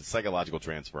transference. It's psychological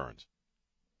transference.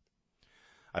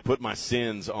 I put my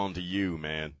sins onto you,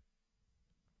 man.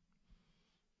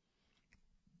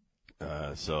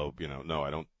 No, I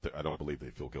don't believe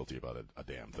they feel guilty about a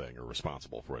damn thing or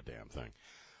responsible for a damn thing.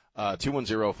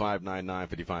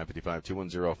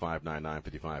 210-599-5555,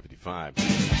 210-599-5555.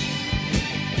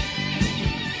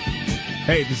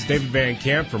 Hey, this is David Van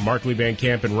Camp from Markley Van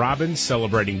Camp and Robbins,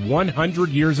 celebrating 100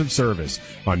 years of service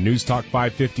on News Talk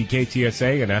 550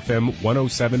 KTSA and FM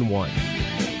 107.1.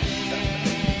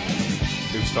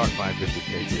 News Talk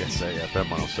 550 KTSA, FM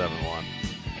 107.1.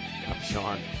 I'm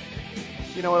Sean.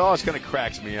 It always kind of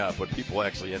cracks me up what people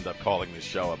actually end up calling this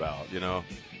show about,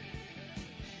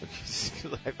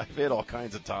 I've had all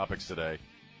kinds of topics today.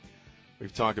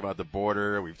 We've talked about the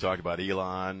border. We've talked about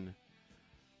Elon.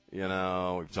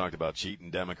 We've talked about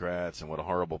cheating Democrats and what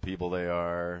horrible people they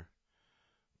are.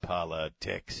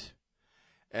 Politics.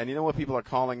 And you know what people are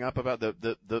calling up about?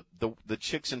 The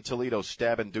chicks in Toledo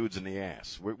stabbing dudes in the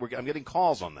ass. I'm getting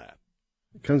calls on that.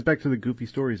 It comes back to the goofy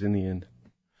stories in the end.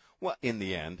 Well, in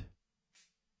the end.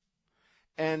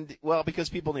 And, well, because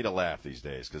people need to laugh these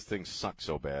days because things suck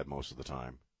so bad most of the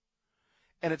time.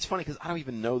 And it's funny because I don't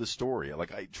even know the story.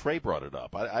 Trey brought it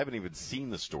up. I haven't even seen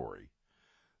the story.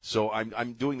 So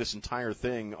I'm doing this entire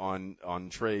thing on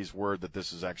Trey's word that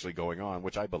this is actually going on,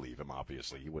 which I believe him,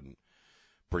 obviously. He wouldn't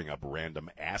bring up random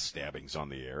ass stabbings on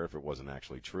the air if it wasn't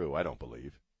actually true. I don't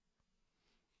believe.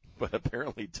 But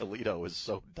apparently Toledo is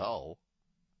so dull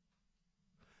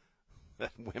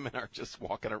that women are just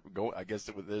walking or go. I guess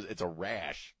it's a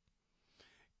rash.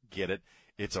 Get it?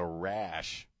 It's a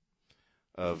rash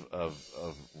of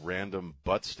random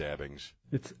butt stabbings.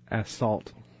 It's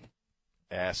assault.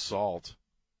 Assault.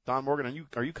 Don Morgan,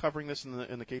 are you covering this in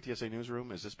the KTSA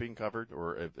newsroom? Is this being covered,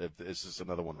 or is this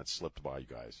another one that slipped by you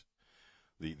guys?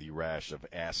 The rash of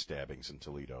ass stabbings in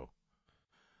Toledo.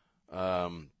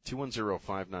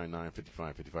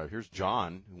 210-599-5555. Here's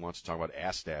John, who wants to talk about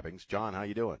ass stabbings. John, how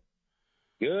you doing?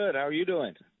 Good. How are you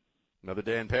doing? Another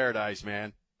day in paradise,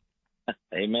 man.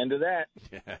 Amen to that.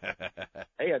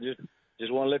 Hey, I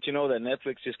just want to let you know that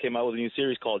Netflix just came out with a new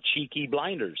series called Cheeky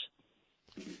Blinders.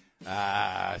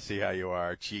 Ah, see how you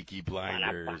are. Cheeky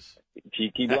Blinders.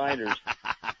 Cheeky Blinders.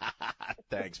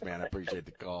 Thanks, man. I appreciate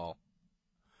the call.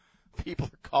 People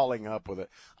are calling up with it.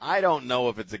 I don't know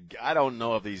if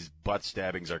these butt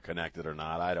stabbings are connected or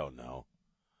not. I don't know.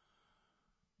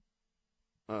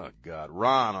 Oh, God.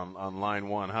 Ron on line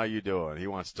 1, how you doing? He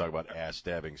wants to talk about ass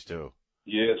stabbings, too.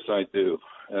 Yes, I do.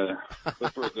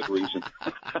 But for a good reason.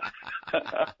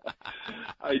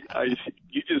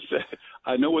 You just said,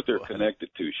 I know what they're connected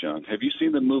to, Sean. Have you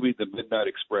seen the movie The Midnight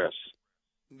Express?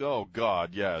 Oh,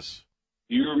 God, yes.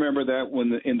 You remember that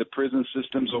when in the prison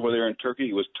systems over there in Turkey,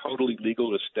 it was totally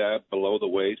legal to stab below the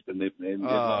waist, and that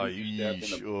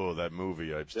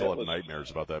movie! I still have nightmares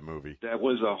about that movie. That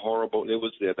was a horrible. It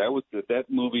was that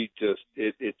movie. It's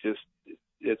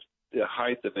the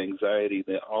height of anxiety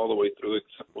all the way through,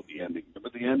 except for the ending. Remember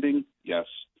the ending? Yes.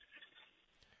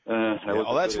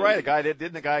 That's right.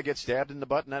 Didn't the guy get stabbed in the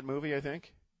butt in that movie? I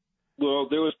think. Well,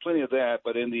 there was plenty of that,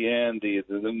 but in the end,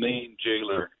 the main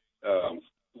jailer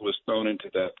was thrown into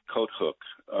that coat hook,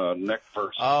 neck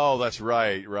first. Oh, that's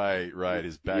right.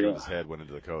 His back of his head went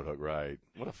into the coat hook, right.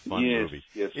 What a fun movie.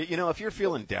 Yes. If you're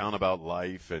feeling down about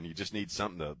life and you just need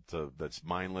something that's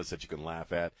mindless that you can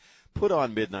laugh at, put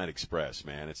on Midnight Express,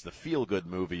 man. It's the feel-good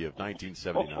movie of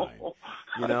 1979.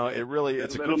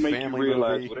 It's a good family make you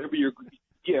realize movie.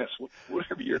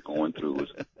 Whatever you're going through,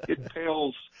 it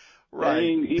pales. Right.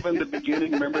 Even the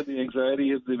beginning, remember the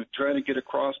anxiety of trying to get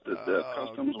across the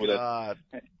customs with God.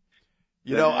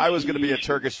 I was going to be a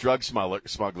Turkish drug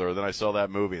smuggler. Then I saw that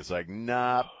movie. It's like,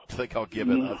 nah, I think I'll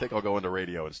go into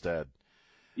radio instead.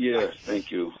 Yes,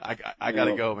 thank you. I got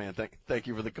to go, man. Thank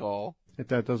you for the call. If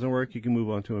that doesn't work, you can move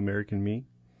on to American Me.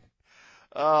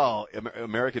 Oh,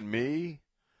 American Me?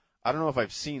 I don't know if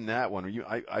I've seen that one.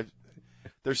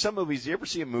 There's some movies. You ever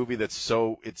see a movie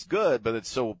it's good, but it's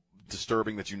so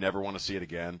disturbing that you never want to see it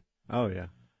again? Oh, yeah.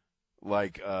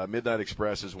 Like Midnight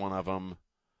Express is one of them.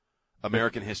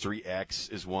 American History X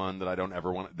is one that I don't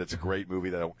ever want. That's a great movie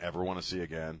that I don't ever want to see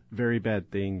again. Very Bad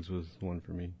Things was one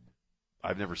for me.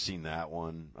 I've never seen that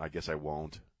one. I guess I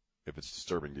won't. If it's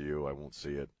disturbing to you, I won't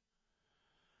see it.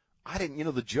 I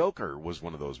didn't. The Joker was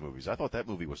one of those movies. I thought that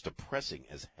movie was depressing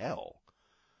as hell.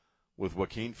 With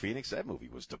Joaquin Phoenix, that movie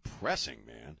was depressing,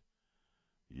 man.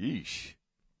 Yeesh.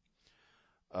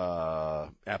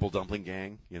 Apple Dumpling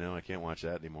Gang, I can't watch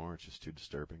that anymore. It's just too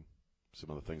disturbing. Some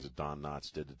of the things that Don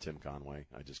Knotts did to Tim Conway,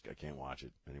 I can't watch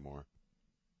it anymore.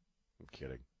 I'm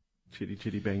kidding. Chitty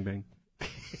Chitty Bang Bang.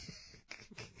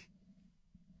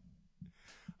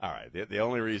 All right, the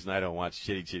only reason I don't watch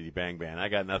Chitty Chitty Bang Bang, I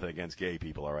got nothing against gay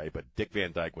people, all right, but Dick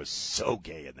Van Dyke was so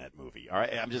gay in that movie, all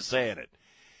right? I'm just saying it.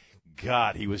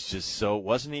 God, he was just so,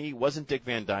 wasn't he? Wasn't Dick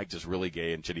Van Dyke just really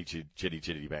gay in Chitty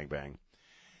Chitty Bang Bang?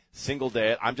 Single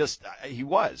dad, he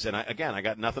was, and I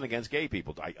got nothing against gay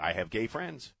people. I have gay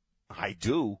friends. I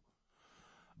do.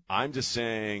 I'm just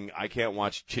saying I can't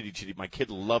watch Chitty Chitty. My kid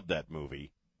loved that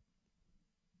movie.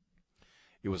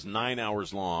 It was 9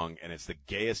 hours long, and it's the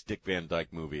gayest Dick Van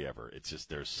Dyke movie ever. It's just,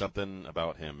 there's something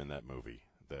about him in that movie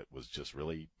that was just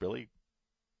really, really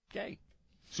gay.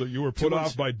 So you were put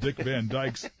off by Dick Van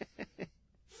Dyke's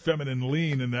feminine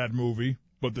lean in that movie,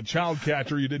 but the child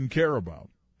catcher you didn't care about.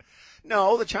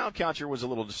 No, the child catcher was a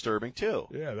little disturbing, too.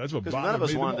 Yeah, that's what bothered me. Because none of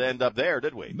us wanted to end up there,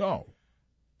 did we? No.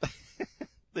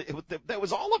 That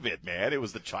was all of it, man. It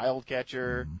was the child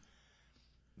catcher. Mm-hmm.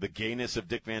 The gayness of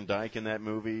Dick Van Dyke in that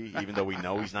movie, even though we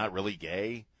know he's not really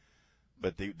gay,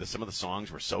 but some of the songs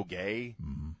were so gay.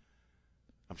 Mm-hmm.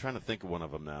 I'm trying to think of one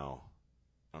of them now.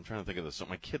 I'm trying to think of this. So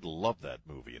my kid loved that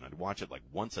movie, and I'd watch it like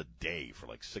once a day for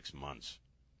like 6 months.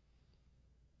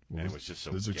 Well, and it was just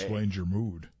so this gay. explains your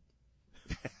mood.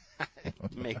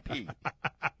 Maybe.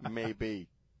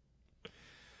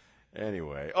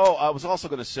 Anyway. Oh, I was also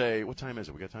going to say, what time is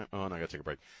it? We got time? Oh, no, I got to take a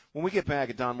break. When we get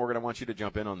back, Don Morgan, I want you to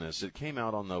jump in on this. It came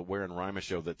out on the Ware and Rima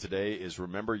show that today is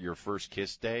Remember Your First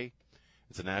Kiss Day.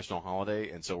 It's a national holiday,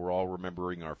 and so we're all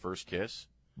remembering our first kiss.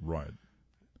 Right.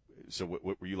 So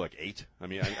what were you, like 8? I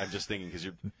mean, I'm just thinking because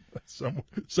you're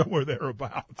somewhere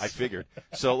thereabouts. I figured.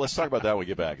 So let's talk about that when we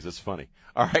get back because it's funny.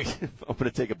 All right, I'm going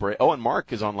to take a break. Oh, and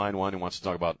Mark is on line 1 and wants to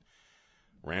talk about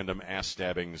random ass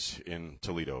stabbings in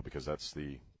Toledo because that's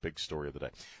the big story of the day.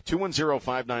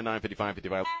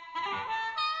 210-599-5555.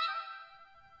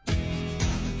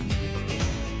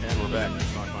 And we're back.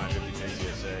 It's Talk 550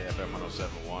 KTSA, FM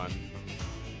 1071.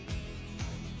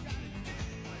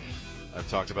 I've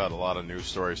talked about a lot of news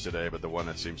stories today, but the one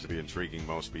that seems to be intriguing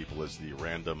most people is the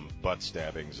random butt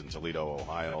stabbings in Toledo,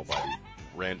 Ohio by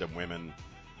random women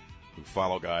who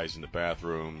follow guys in the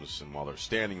bathrooms, and while they're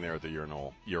standing there at the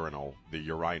urinal,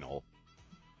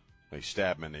 they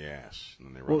stab them in the ass, and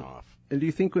then they run off. And do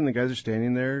you think when the guys are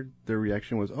standing there, their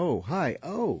reaction was, oh, hi,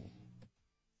 oh?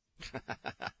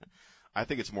 I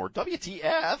think it's more,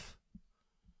 WTF?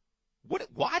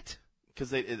 What?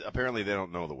 Because apparently they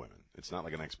don't know the women. It's not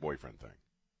like an ex-boyfriend thing.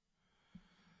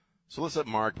 So let's let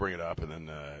Mark bring it up, and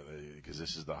then because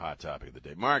this is the hot topic of the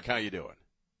day. Mark, how you doing?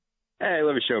 Hey, I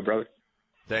love your show, brother.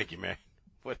 Thank you, man.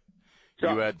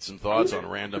 You had some thoughts on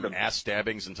random ass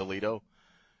stabbings in Toledo?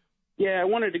 Yeah, I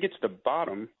wanted to get to the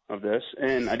bottom of this,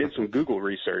 and I did some Google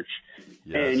research.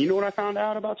 Yes. And you know what I found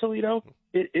out about Toledo?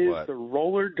 It is the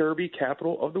roller derby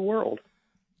capital of the world.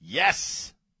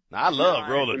 Yes! I love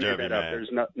roller derby, man. There's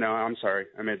no, I'm sorry.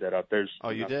 I made that up. There's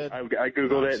you did? I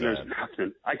Googled it, and there's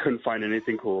nothing. I couldn't find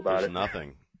anything cool about There's it.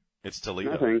 nothing. It's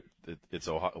Toledo. Nothing. It's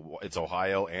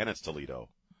Ohio, and it's Toledo.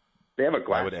 They have a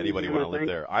glass Why would anybody museum, want to live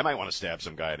there? I might want to stab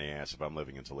some guy in the ass if I'm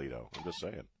living in Toledo. I'm just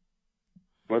saying.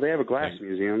 Well, they have a glass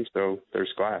museum, so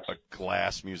there's glass. A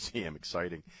glass museum.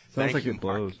 Exciting. Sounds Thank like you, it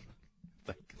blows.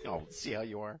 Oh, see how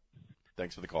you are?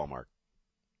 Thanks for the call, Mark.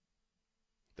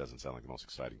 Doesn't sound like the most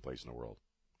exciting place in the world.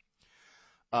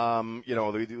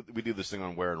 We do this thing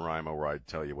on Ware and Rima where I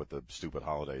tell you what the stupid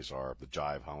holidays are, the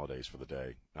jive holidays for the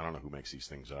day. I don't know who makes these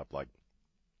things up. Like,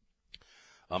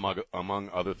 among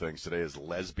other things, today is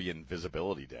Lesbian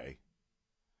Visibility Day.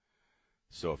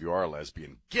 So if you are a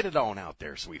lesbian, get it on out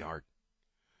there, sweetheart.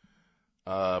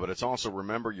 But it's also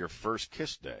Remember Your First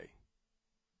Kiss Day.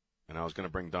 And I was going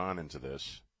to bring Don into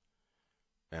this,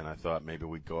 and I thought maybe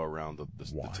we'd go around the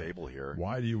table here.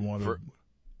 Why do you want to?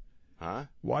 Huh?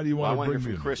 Why do you want to bring me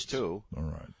me from Chris too? All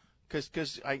right.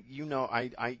 Because you know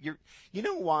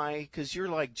why? Because you're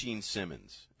like Gene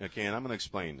Simmons. Okay, and I'm going to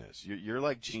explain this. You're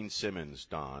like Gene Simmons,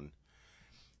 Don,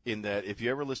 in that if you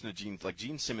ever listen to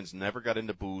Gene Simmons never got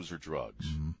into booze or drugs,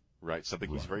 right?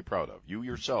 Something he's very proud of. You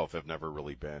yourself have never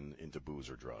really been into booze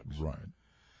or drugs, right?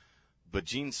 But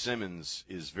Gene Simmons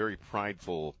is very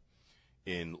prideful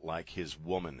in like his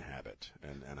woman habit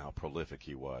and how prolific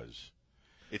he was.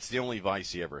 It's the only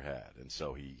vice he ever had, and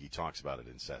so he talks about it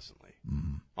incessantly,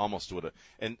 almost to it.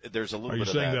 And there's a little bit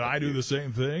of that. Are you saying that I do the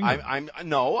same thing?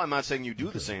 No, I'm not saying you do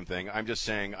the same thing. I'm just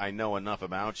saying I know enough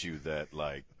about you that,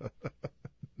 like,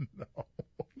 no.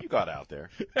 You got out there.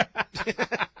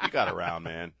 You got around,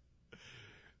 man.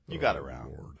 You got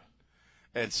around. Lord.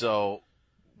 And so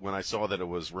when I saw that it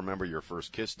was Remember Your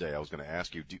First Kiss Day, I was going to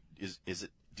ask you, do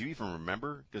you even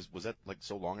remember? Because was that like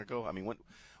so long ago? I mean, what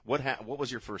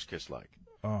was your first kiss like?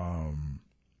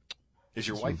 Is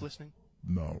your wife listening?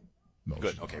 No.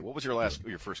 Good. Okay. What was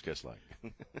your first kiss like?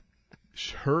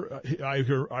 I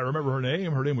remember her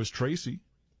name. Her name was Tracy.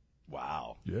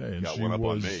 Wow. Yeah, and got she one up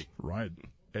was on me. Right.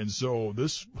 And so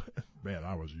this, man,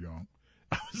 I was young.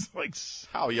 I was like,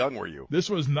 how young were you? This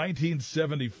was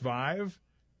 1975,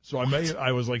 so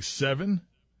I was like 7.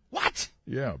 What?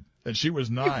 Yeah, and she was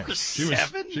 9. You were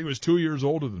 7? She was 2 years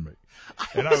older than me.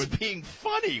 I was being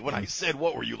funny when I said,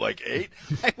 "What were you, like 8?"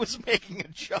 I was making a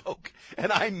joke,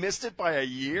 and I missed it by a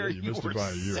year. Yeah, you missed it by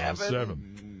a year. 7? I was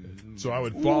 7. So I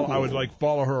would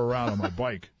follow her around on my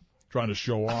bike, trying to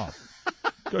show off,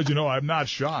 because I'm not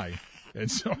shy,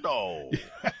 and so no.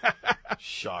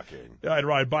 Shocking. Yeah, I'd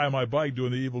ride by on my bike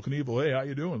doing the Evel Knievel. Hey, how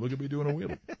you doing? Look at me doing a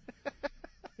wheelie.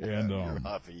 And you're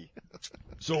huffy.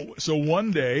 So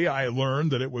one day I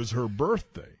learned that it was her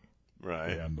birthday.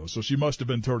 Right. And so she must have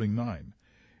been turning 9.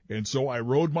 And so I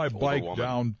rode my bike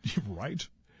down. Right.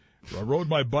 So I rode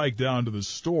my bike down to the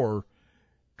store,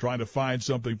 trying to find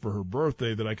something for her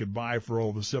birthday that I could buy for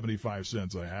all the 75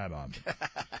 cents I had on me.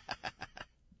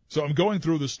 So I'm going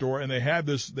through the store, and they had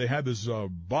this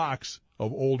box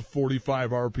of old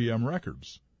 45 RPM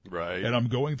records. Right. And I'm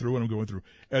going through,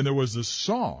 and there was this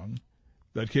song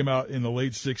that came out in the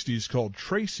late 60s called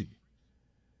Tracy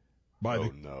by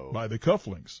the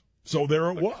Cufflinks. So there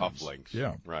it was. Cufflinks.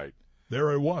 Yeah. Right.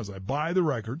 There it was. I buy the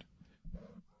record,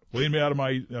 clean me out of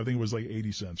I think it was like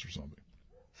 80 cents or something.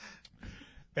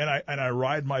 And I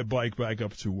ride my bike back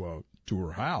up to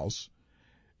her house,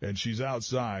 and she's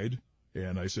outside,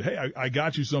 and I said, "Hey, I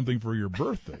got you something for your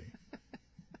birthday."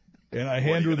 And I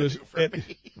hand her this.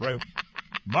 Right.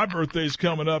 My birthday's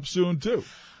coming up soon too.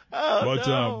 Oh, but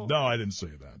no. No, I didn't say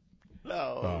that.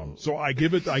 No. So I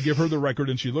give her the record,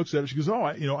 and she looks at it. She goes, "Oh,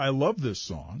 I love this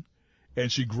song,"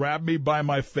 and she grabbed me by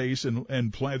my face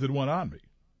and planted one on me.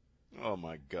 Oh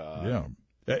my God.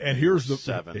 Yeah. And here's the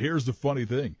 7. Here's the funny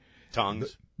thing.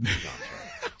 Tongues.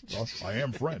 Well, I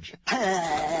am French.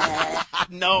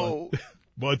 No.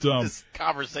 But this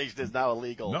conversation is now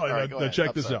illegal. No, right,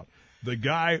 check this out. The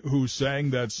guy who sang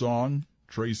that song,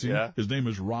 Tracy, his name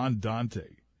is Ron Dante.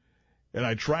 And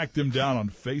I tracked him down on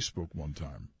Facebook one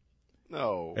time.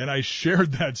 No. And I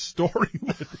shared that story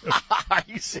with him. Are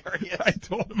you serious? I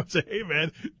told him, I said, "Hey,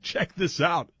 man, check this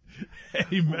out." And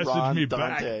he messaged Ron me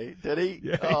Dante. back. Did he?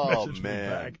 Yeah, he messaged me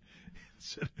back. He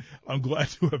said, "I'm glad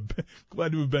to have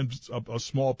been a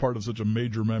small part of such a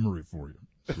major memory for you."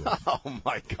 So, oh,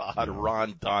 my God.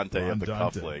 Ron Dante of the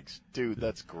Cufflinks. Dude,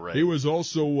 that's great. He was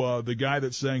also the guy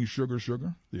that sang Sugar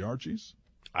Sugar, the Archies.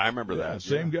 I remember that.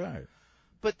 Same guy.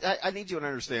 But I need you to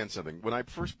understand something. When I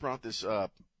first brought this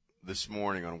up this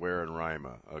morning on Where and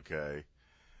Rima, okay,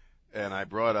 and I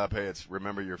brought up, hey, it's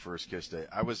Remember Your First Kiss Day,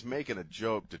 I was making a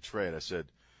joke to Trey. I said,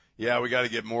 "Yeah, we got to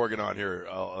get Morgan on here.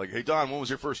 Like, hey, Don, when was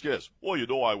your first kiss?" "Well,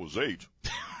 I was 8."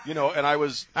 And I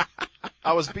was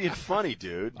being funny,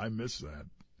 dude. I miss that.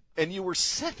 And you were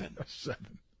 7.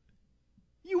 7.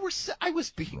 You were. I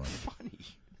was being funny.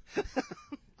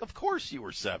 Of course, you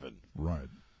were 7. Right.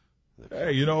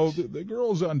 Hey, the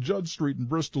girls on Judd Street in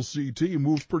Bristol CT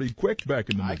moved pretty quick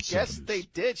back in the mid-70s. I guess they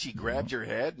did. She grabbed your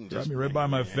head and grabbed me right by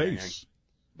my face.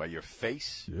 By your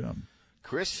face? Yeah.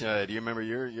 Chris, do you remember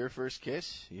your first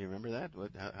kiss? You remember that?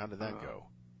 How did that go?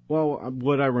 Well,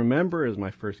 what I remember is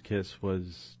my first kiss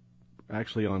was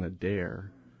actually on a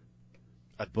dare.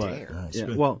 A dare?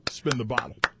 Spin the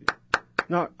bottle.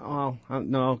 No,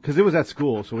 because it was at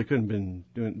school, so we couldn't have been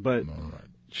doing. But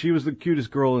she was the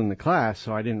cutest girl in the class,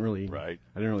 so I didn't really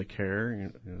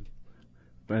care.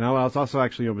 And I was also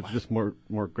actually just more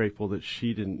grateful that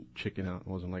she didn't chicken out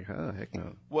and wasn't like, "Oh, heck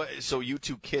no." What? So you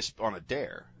two kissed on a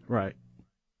dare? Right.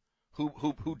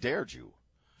 Who dared you?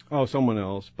 Oh, someone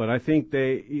else. But I think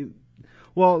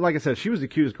well, like I said, she was the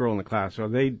cutest girl in the class, so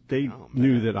they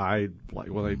knew that I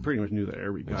they pretty much knew that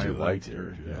every guy liked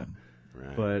her. Yeah.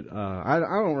 Right. But I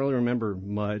don't really remember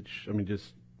much. I mean,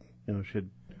 just she had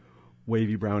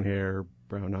wavy brown hair,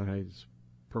 brown eyes,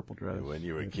 purple dress. When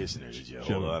you were kissing her, did you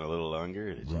hold on a little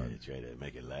longer? Did you try to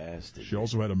make it last? She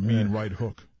also had a mean right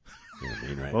hook.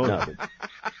 Mean right hook. No,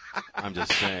 I'm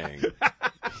just saying.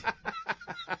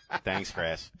 Thanks,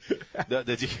 Chris.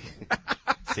 Did you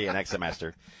see you next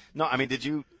semester? No, I mean, did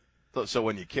you? So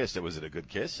when you kissed, was it a good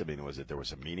kiss? I mean, there was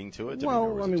some meaning to it? Well,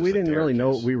 we didn't really know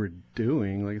what we were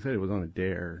doing. Like I said, it was on a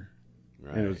dare.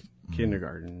 Right. And it was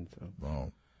kindergarten. So.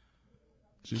 Oh.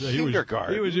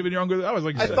 Kindergarten? He was even younger. I was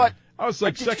like, I was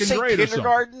like second grade or something.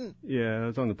 Kindergarten? Yeah, it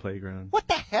was on the playground. What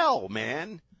the hell,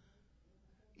 man?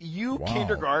 You Wow.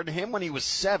 kindergarten him when he was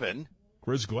 7.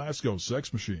 Chris Glasgow,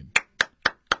 Sex Machine.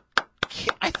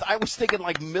 I was thinking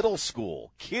like middle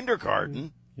school,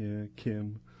 kindergarten. Yeah,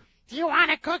 Kim. Do you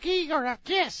want a cookie or a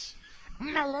kiss? Give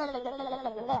me the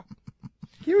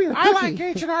I like cookie.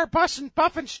 H&R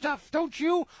Buffin stuff, don't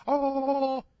you?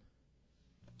 Oh,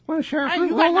 Want to share a hey,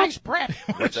 fruit you got roll-up? nice bread.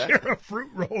 What's that? Share a fruit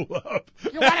roll-up.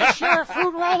 You want to share a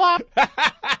fruit roll-up?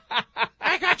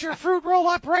 I got your fruit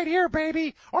roll-up right here,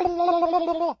 baby.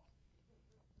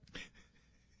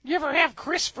 You ever have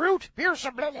Chris fruit? Here's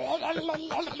some.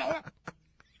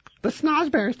 The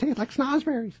snozberries taste like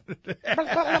snozberries.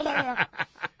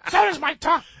 So does my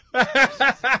tongue.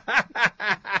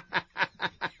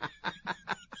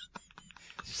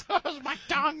 So does my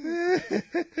tongue.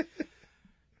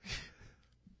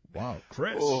 Wow,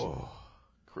 Chris. Oh,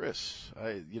 Chris.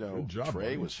 Good job, Trey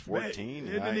buddy. was 14.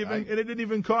 Man, it didn't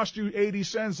even cost you 80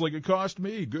 cents like it cost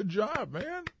me. Good job,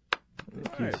 man.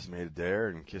 He just made a dare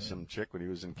and kissed some chick when he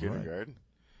was in kindergarten.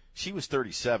 She was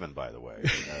 37, by the way.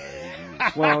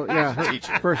 Well, yeah, her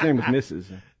teacher. first name was Mrs.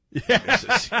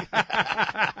 Mrs.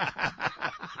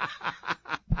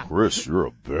 Chris, you're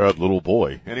a bad little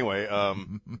boy. Anyway,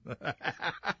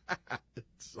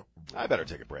 I better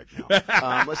take a break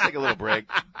now. Let's take a little break.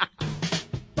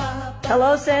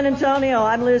 Hello, San Antonio.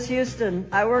 I'm Liz Houston.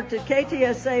 I worked at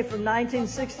KTSA from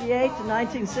 1968 to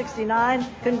 1969.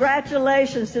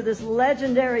 Congratulations to this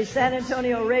legendary San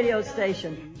Antonio radio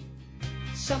station.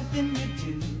 Something you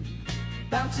do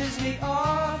bounces me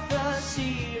off the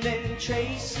ceiling,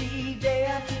 Tracy, day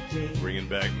after day. Bringing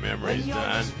back memories,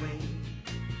 Don.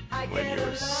 When you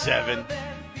were 7,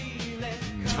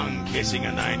 tongue kissing a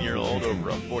 9-year-old over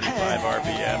a 45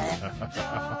 RPM.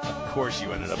 Of course,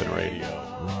 you ended up in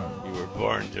radio. You were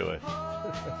born to it.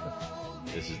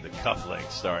 This is the Cufflink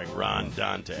starring Ron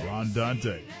Dante. Ron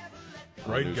Dante,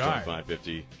 great guy.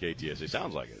 550 KTSA.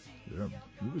 Sounds like it. Yeah,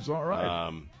 he was all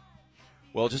right.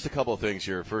 Well, just a couple of things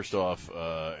here. First off,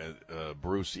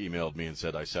 Bruce emailed me and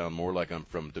said I sound more like I'm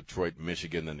from Detroit,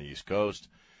 Michigan than the East Coast.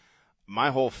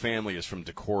 My whole family is from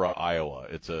Decorah, Iowa.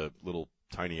 It's a little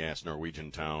tiny-ass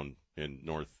Norwegian town in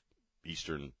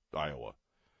northeastern Iowa.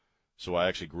 So I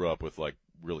actually grew up with, like,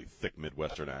 really thick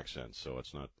Midwestern accents, so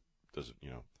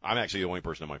I'm actually the only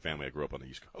person in my family that grew up on the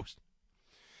East Coast.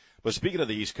 But speaking of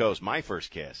the East Coast, my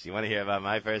first kiss. You want to hear about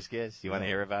my first kiss? You want to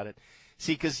hear about it?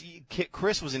 See, because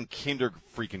Chris was in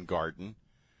kindergarten.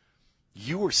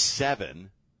 You were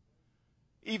 7.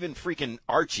 Even freaking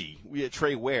Archie,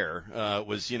 Trey Ware,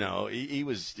 was, he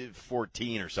was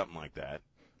 14 or something like that.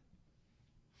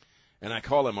 And I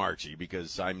call him Archie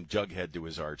because I'm Jughead to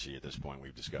his Archie at this point,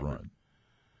 we've discovered.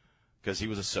 Because he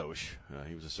was a Soch.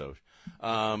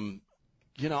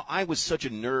 I was such a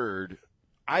nerd.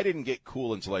 I didn't get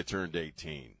cool until I turned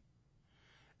 18.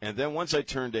 And then once I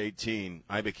turned 18,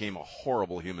 I became a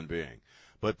horrible human being.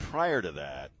 But prior to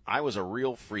that, I was a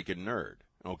real freaking nerd,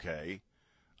 okay?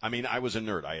 I mean, I was a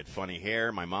nerd. I had funny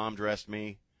hair. My mom dressed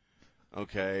me,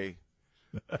 okay?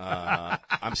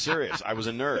 I'm serious. I was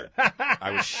a nerd. I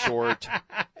was short.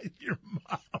 Your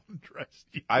mom dressed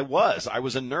you. I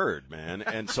was a nerd, man.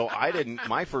 And so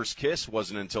my first kiss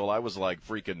wasn't until I was like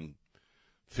freaking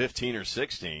 15 or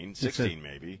 16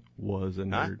 maybe. Was a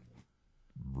nerd. Huh?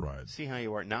 Right. See how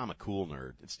you are. Now I'm a cool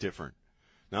nerd. It's different.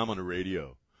 Now I'm on the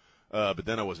radio. But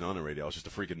then I wasn't on the radio. I was just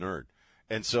a freaking nerd.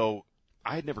 And so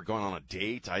I had never gone on a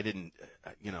date. I didn't,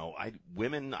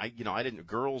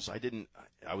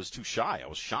 I was too shy. I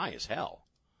was shy as hell.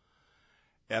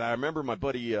 And I remember my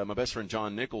buddy, my best friend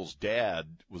John Nichols' dad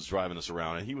was driving us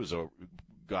around, and he was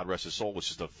God rest his soul, was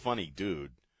just a funny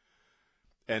dude.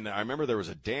 And I remember there was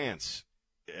a dance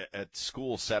at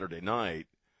school Saturday night,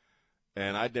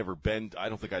 and I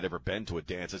don't think I'd ever been to a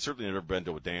dance. I'd certainly never been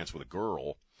to a dance with a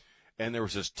girl. And there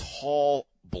was this tall,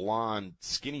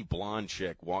 skinny blonde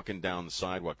chick walking down the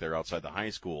sidewalk there outside the high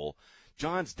school.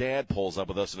 John's dad pulls up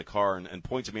with us in the car and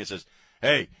points at me and says,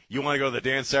 "Hey, you want to go to the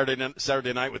dance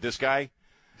Saturday night with this guy?"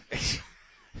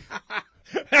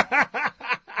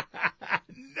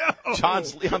 No.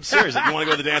 I'm serious. You want to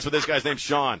go to the dance with this guy's name's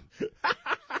Sean?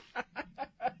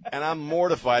 And I'm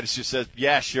mortified. She says,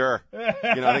 "Yeah, sure." I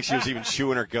think she was even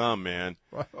chewing her gum, man.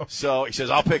 So he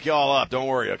says, "I'll pick you all up. Don't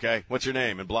worry, okay? What's your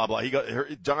name?" And blah, blah.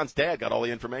 John's dad got all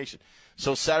the information.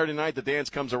 So Saturday night, the dance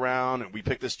comes around, and we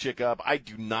pick this chick up. I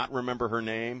do not remember her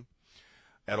name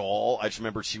at all. I just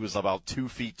remember she was about 2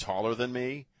 feet taller than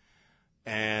me.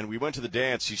 And we went to the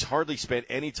dance. She's hardly spent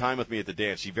any time with me at the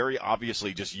dance. She very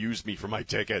obviously just used me for my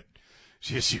ticket.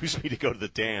 She just used me to go to the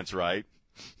dance, right?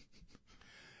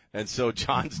 And so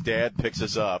John's dad picks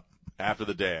us up after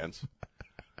the dance.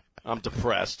 I'm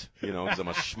depressed, because I'm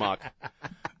a schmuck.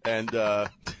 And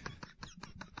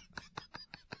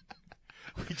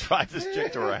we drive this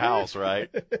chick to her house, right?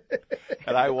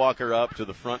 And I walk her up to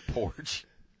the front porch.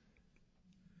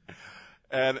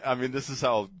 And, I mean, this is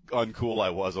how uncool I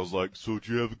was. I was like, so did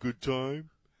you have a good time?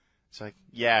 It's like,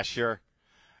 yeah, sure.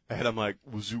 And I'm like,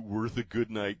 was it worth a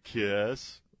good night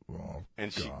kiss? Oh,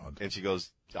 and God. she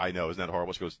goes, I know, isn't that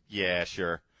horrible? She goes, yeah,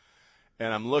 sure.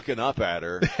 And I'm looking up at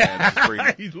her.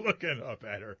 And He's looking up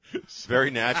at her. Very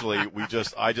naturally,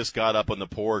 I just got up on the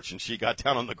porch, and she got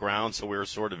down on the ground, so we were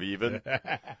sort of even.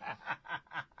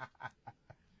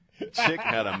 Chick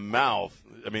had a mouth.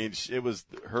 I mean, it was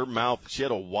her mouth. She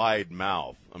had a wide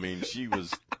mouth. I mean, she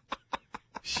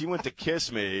went to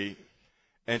kiss me,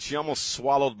 and she almost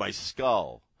swallowed my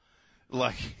skull.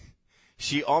 Like,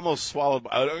 she almost swallowed.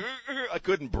 I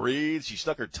couldn't breathe. She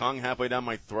stuck her tongue halfway down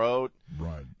my throat.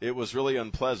 Right. It was really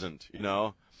unpleasant, you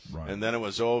know. Right. And then it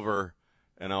was over,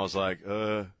 and I was like,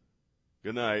 good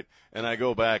night. And I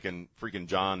go back, and freaking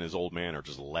John and his old man are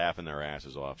just laughing their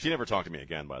asses off. She never talked to me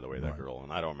again, by the way, that girl,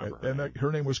 and I don't remember her name.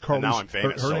 Her name was Carly. And now I'm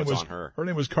famous, so it's on her. Her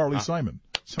name was Carly Simon.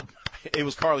 So, it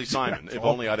was Carly Simon. If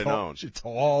only I'd have known. She's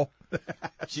tall.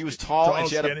 She was tall and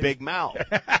she had a big mouth.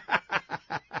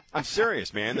 I'm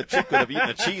serious, man. The chick could have eaten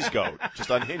a cheese goat. Just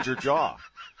unhinge her jaw.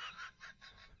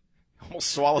 Almost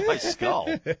swallowed my skull.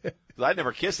 I'd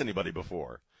never kissed anybody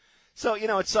before. So, you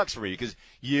know, it sucks for me because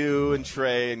you and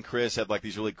Trey and Chris had like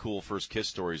these really cool first kiss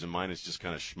stories, and mine is just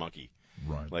kind of schmucky.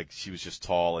 Right. Like she was just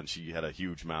tall and she had a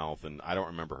huge mouth, and I don't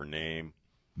remember her name.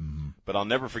 Mm-hmm. But I'll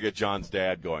never forget John's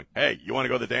dad going, "Hey, you want to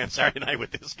go to the dance Saturday night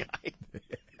with this guy?"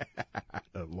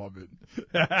 I love it.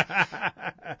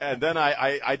 And then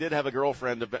I did have a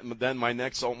girlfriend. Then my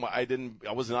next,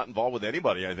 I was not involved with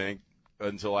anybody, I think,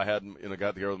 until I had,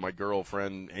 got together with my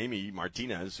girlfriend Amy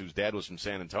Martinez, whose dad was from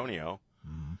San Antonio.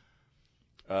 Mm-hmm.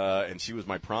 And she was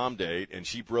my prom date, and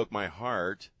she broke my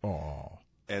heart. Oh.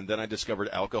 And then I discovered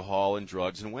alcohol and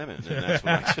drugs and women, and that's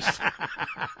when I just.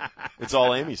 It's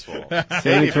all Amy's fault.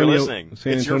 Amy, if you're listening,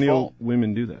 San it's your Antonio fault.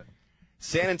 women do that.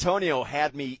 San Antonio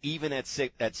had me even at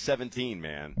 17,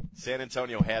 man. San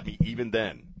Antonio had me even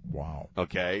then. Wow.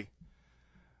 Okay.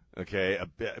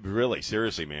 Really,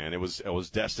 seriously, man. I was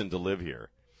destined to live here,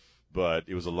 but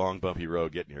it was a long, bumpy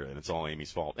road getting here, and it's all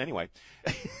Amy's fault. Anyway.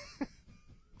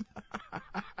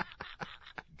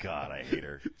 God, I hate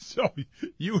her. So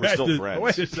you We're had still to friends.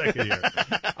 wait a second here.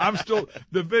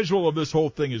 The visual of this whole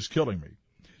thing is killing me.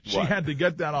 She What? had to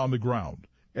get down on the ground,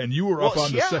 and you were up Well,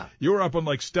 on yeah. you were up on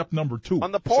like step number 2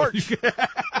 on the porch.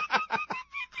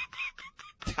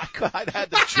 I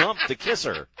had to jump to kiss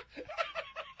her.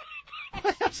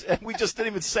 And we just didn't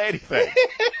even say anything.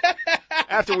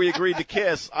 After we agreed to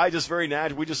kiss, we just very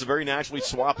naturally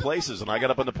swapped places, and I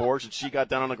got up on the porch, and she got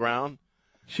down on the ground.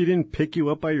 She didn't pick you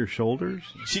up by your shoulders?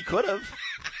 She could have.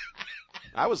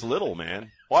 I was little,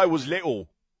 man. I was little.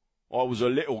 I was a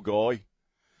little guy.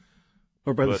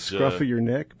 Or by the scruff of your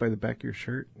neck, by the back of your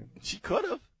shirt? She could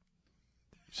have.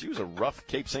 She was a rough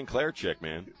Cape St. Clair chick,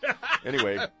 man.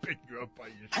 Anyway. Pick you up by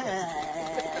your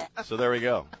shoulder. So there we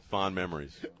go. Fond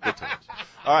memories. Good times.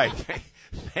 All right.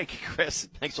 Thank you, Chris.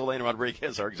 Thanks to Elena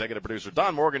Rodriguez, our executive producer,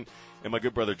 Don Morgan, and my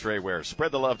good brother, Trey Ware.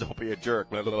 Spread the love. Don't be a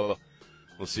jerk. Blah, blah, blah.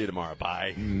 We'll see you tomorrow.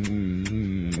 Bye.